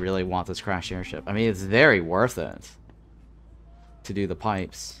if I really want this crash airship. I mean, it's very worth it to do the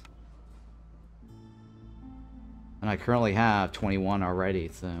pipes. And I currently have 21 already,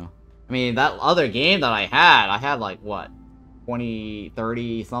 so... I mean, that other game that I had like, what? 20,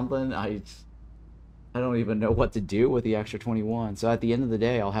 30 something? I don't even know what to do with the extra 21. So at the end of the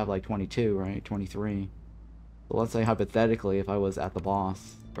day, I'll have like 22, right? 23. So let's say hypothetically, if I was at the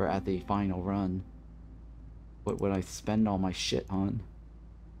boss, or at the final run, what would I spend all my shit on?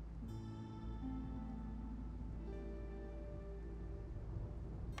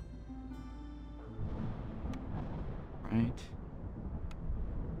 Right?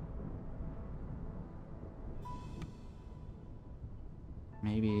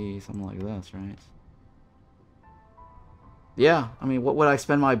 Maybe something like this, right? Yeah, I mean, what would I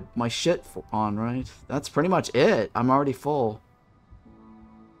spend my shit on, right? That's pretty much it. I'm already full.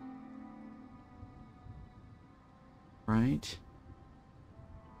 Right?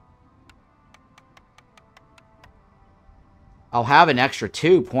 I'll have an extra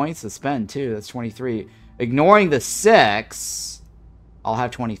 2 points to spend, too. That's 23. Ignoring the 6, I'll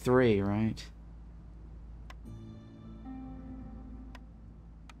have 23, right?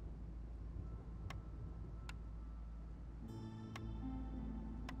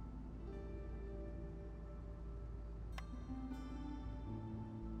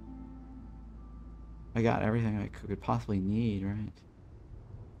 I got everything I could possibly need, right?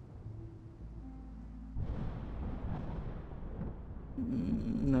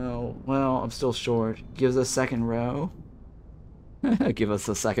 No. Well, I'm still short. Gives us second row. Give us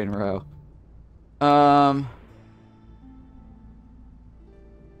a second row.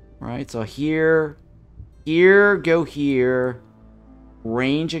 Right, so here, go here.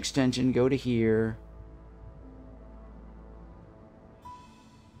 Range extension, go to here.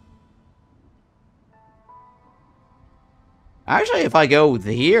 Actually, if I go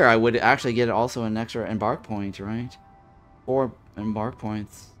here, I would actually get also an extra Embark point, right? 4 Embark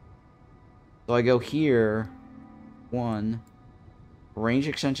points. So I go here. 1. Range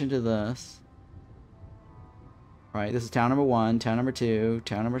extension to this. Right, this is town number 1, town number 2,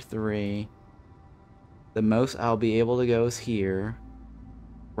 town number 3. The most I'll be able to go is here.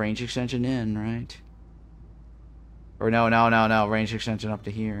 Range extension in, right? Or no. Range extension up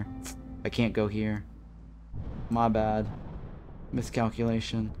to here. I can't go here. My bad.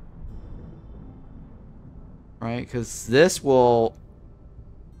 Miscalculation. Right? Because this will...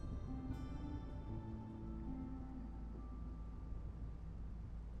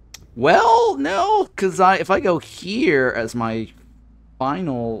 Well, no. Because if I go here as my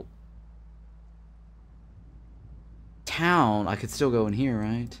final town, I could still go in here,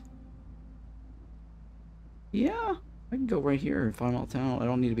 right? Yeah. I can go right here and final town. I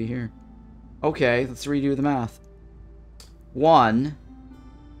don't need to be here. Okay, let's redo the math. 1,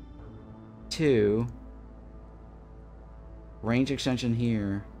 2, range extension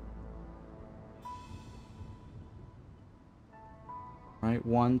here. Right,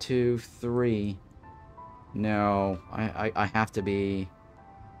 1, 2, 3. No, I have to be...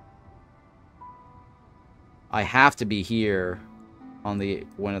 I have to be here on the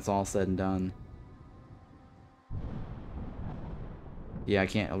when it's all said and done. Yeah, I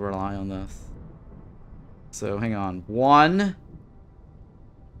can't rely on this. So, hang on. 1,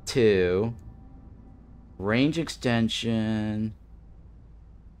 2, range extension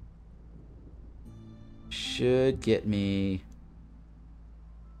should get me...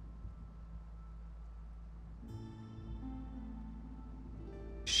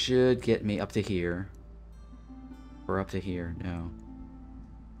 Should get me up to here. Or up to here, no.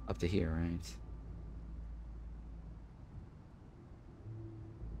 Up to here, right?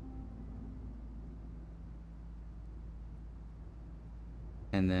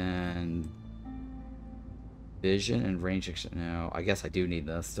 And then vision and range extension. No, I guess I do need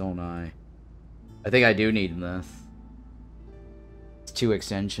this, don't I? I think I do need this. It's 2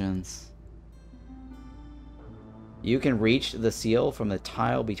 extensions. You can reach the seal from the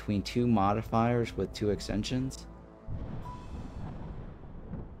tile between 2 modifiers with 2 extensions.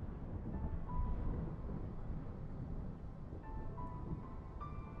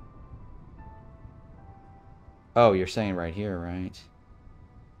 Oh, you're saying right here, right?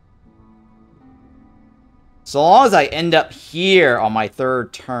 So long as I end up here on my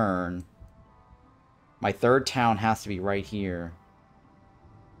 3rd turn, my 3rd town has to be right here.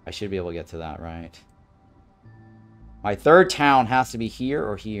 I should be able to get to that, right? My 3rd town has to be here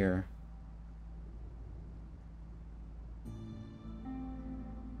or here.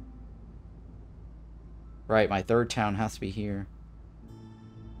 Right, my 3rd town has to be here.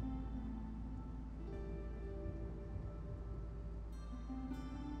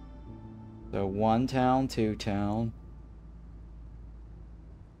 So 1 town, 2 town.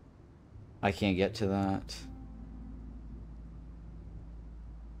 I can't get to that.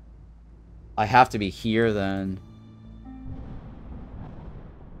 I have to be here then.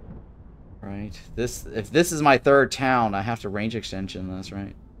 Right. If this is my 3rd town, I have to range extension this,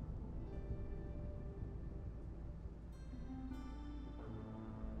 right?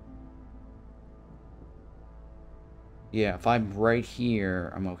 Yeah, if I'm right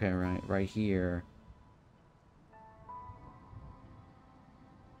here, I'm okay, right? Right here.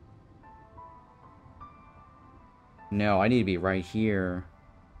 No, I need to be right here.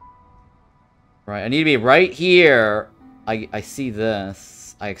 Right, I need to be right here. I see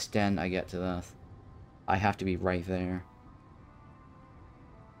this. I extend, I get to this. I have to be right there.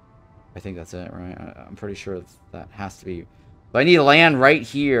 I think that's it, right? I'm pretty sure that has to be... But I need to land right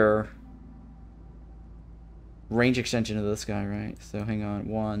here. Range extension of this guy, right? So hang on,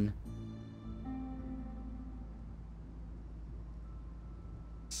 1.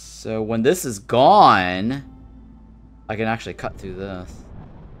 So when this is gone, I can actually cut through this.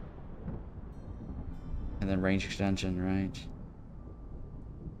 And then range extension, right?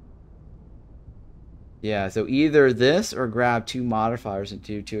 Yeah, so either this or grab 2 modifiers and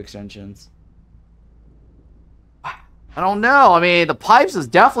do 2 extensions. I don't know. I mean, the pipes is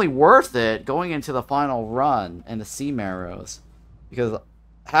definitely worth it going into the final run and the sea marrows. Because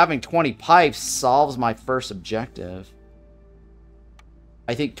having 20 pipes solves my first objective.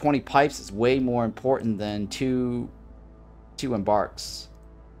 I think 20 pipes is way more important than two embarks.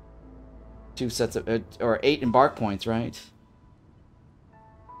 2 sets of... or 8 embark points, right?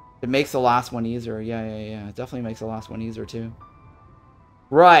 It makes the last one easier. Yeah. It definitely makes the last one easier, too.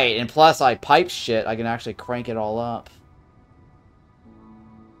 Right, and plus I pipe shit. I can actually crank it all up.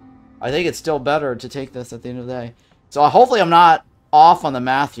 I think it's still better to take this at the end of the day. So hopefully I'm not off on the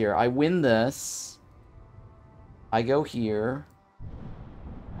math here. I win this. I go here.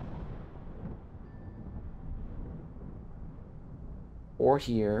 Or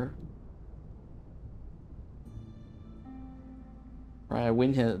here. Right, I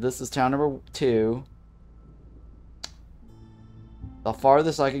win here. This is town number 2. The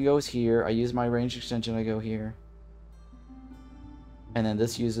farthest I can go is here. I use my range extension, I go here. And then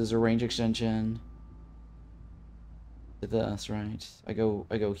this uses a range extension to this, right? I go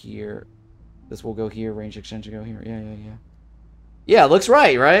here. This will go here, range extension go here. Yeah. Yeah, it looks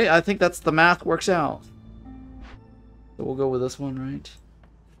right? I think that's the math works out. So we'll go with this one, right?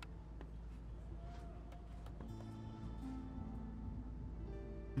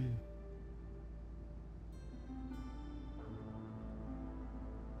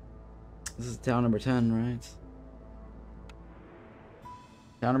 This is town number 10, right?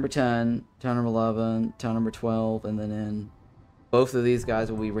 Town number 10, town number 11, town number 12, and then in both of these guys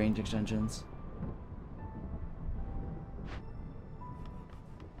will be range extensions.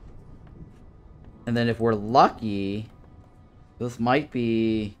 And then if we're lucky, this might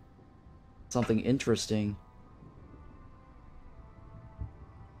be something interesting.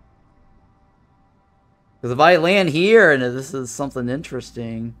 Because if I land here and this is something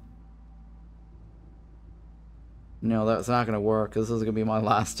interesting... No, that's not going to work, because this is going to be my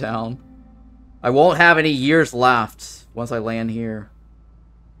last town. I won't have any years left once I land here.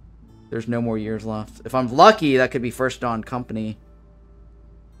 There's no more years left. If I'm lucky, that could be First Dawn Company.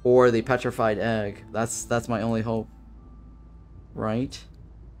 Or the Petrified Egg. That's my only hope. Right?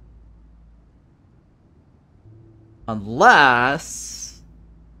 Unless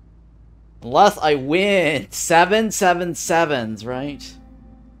I win 777s, right?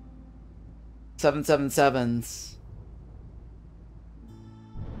 777s.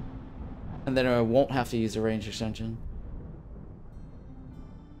 And then I won't have to use a range extension.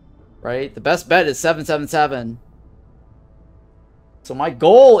 Right? The best bet is 777. So my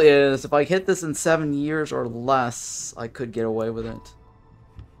goal is, if I hit this in 7 years or less, I could get away with it.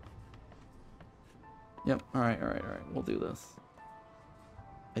 Yep. Alright. We'll do this.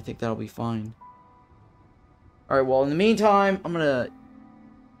 I think that'll be fine. Alright, well, in the meantime, I'm gonna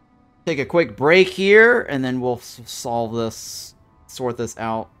take a quick break here, and then we'll solve this, sort this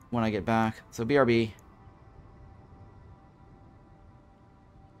out when I get back. So BRB.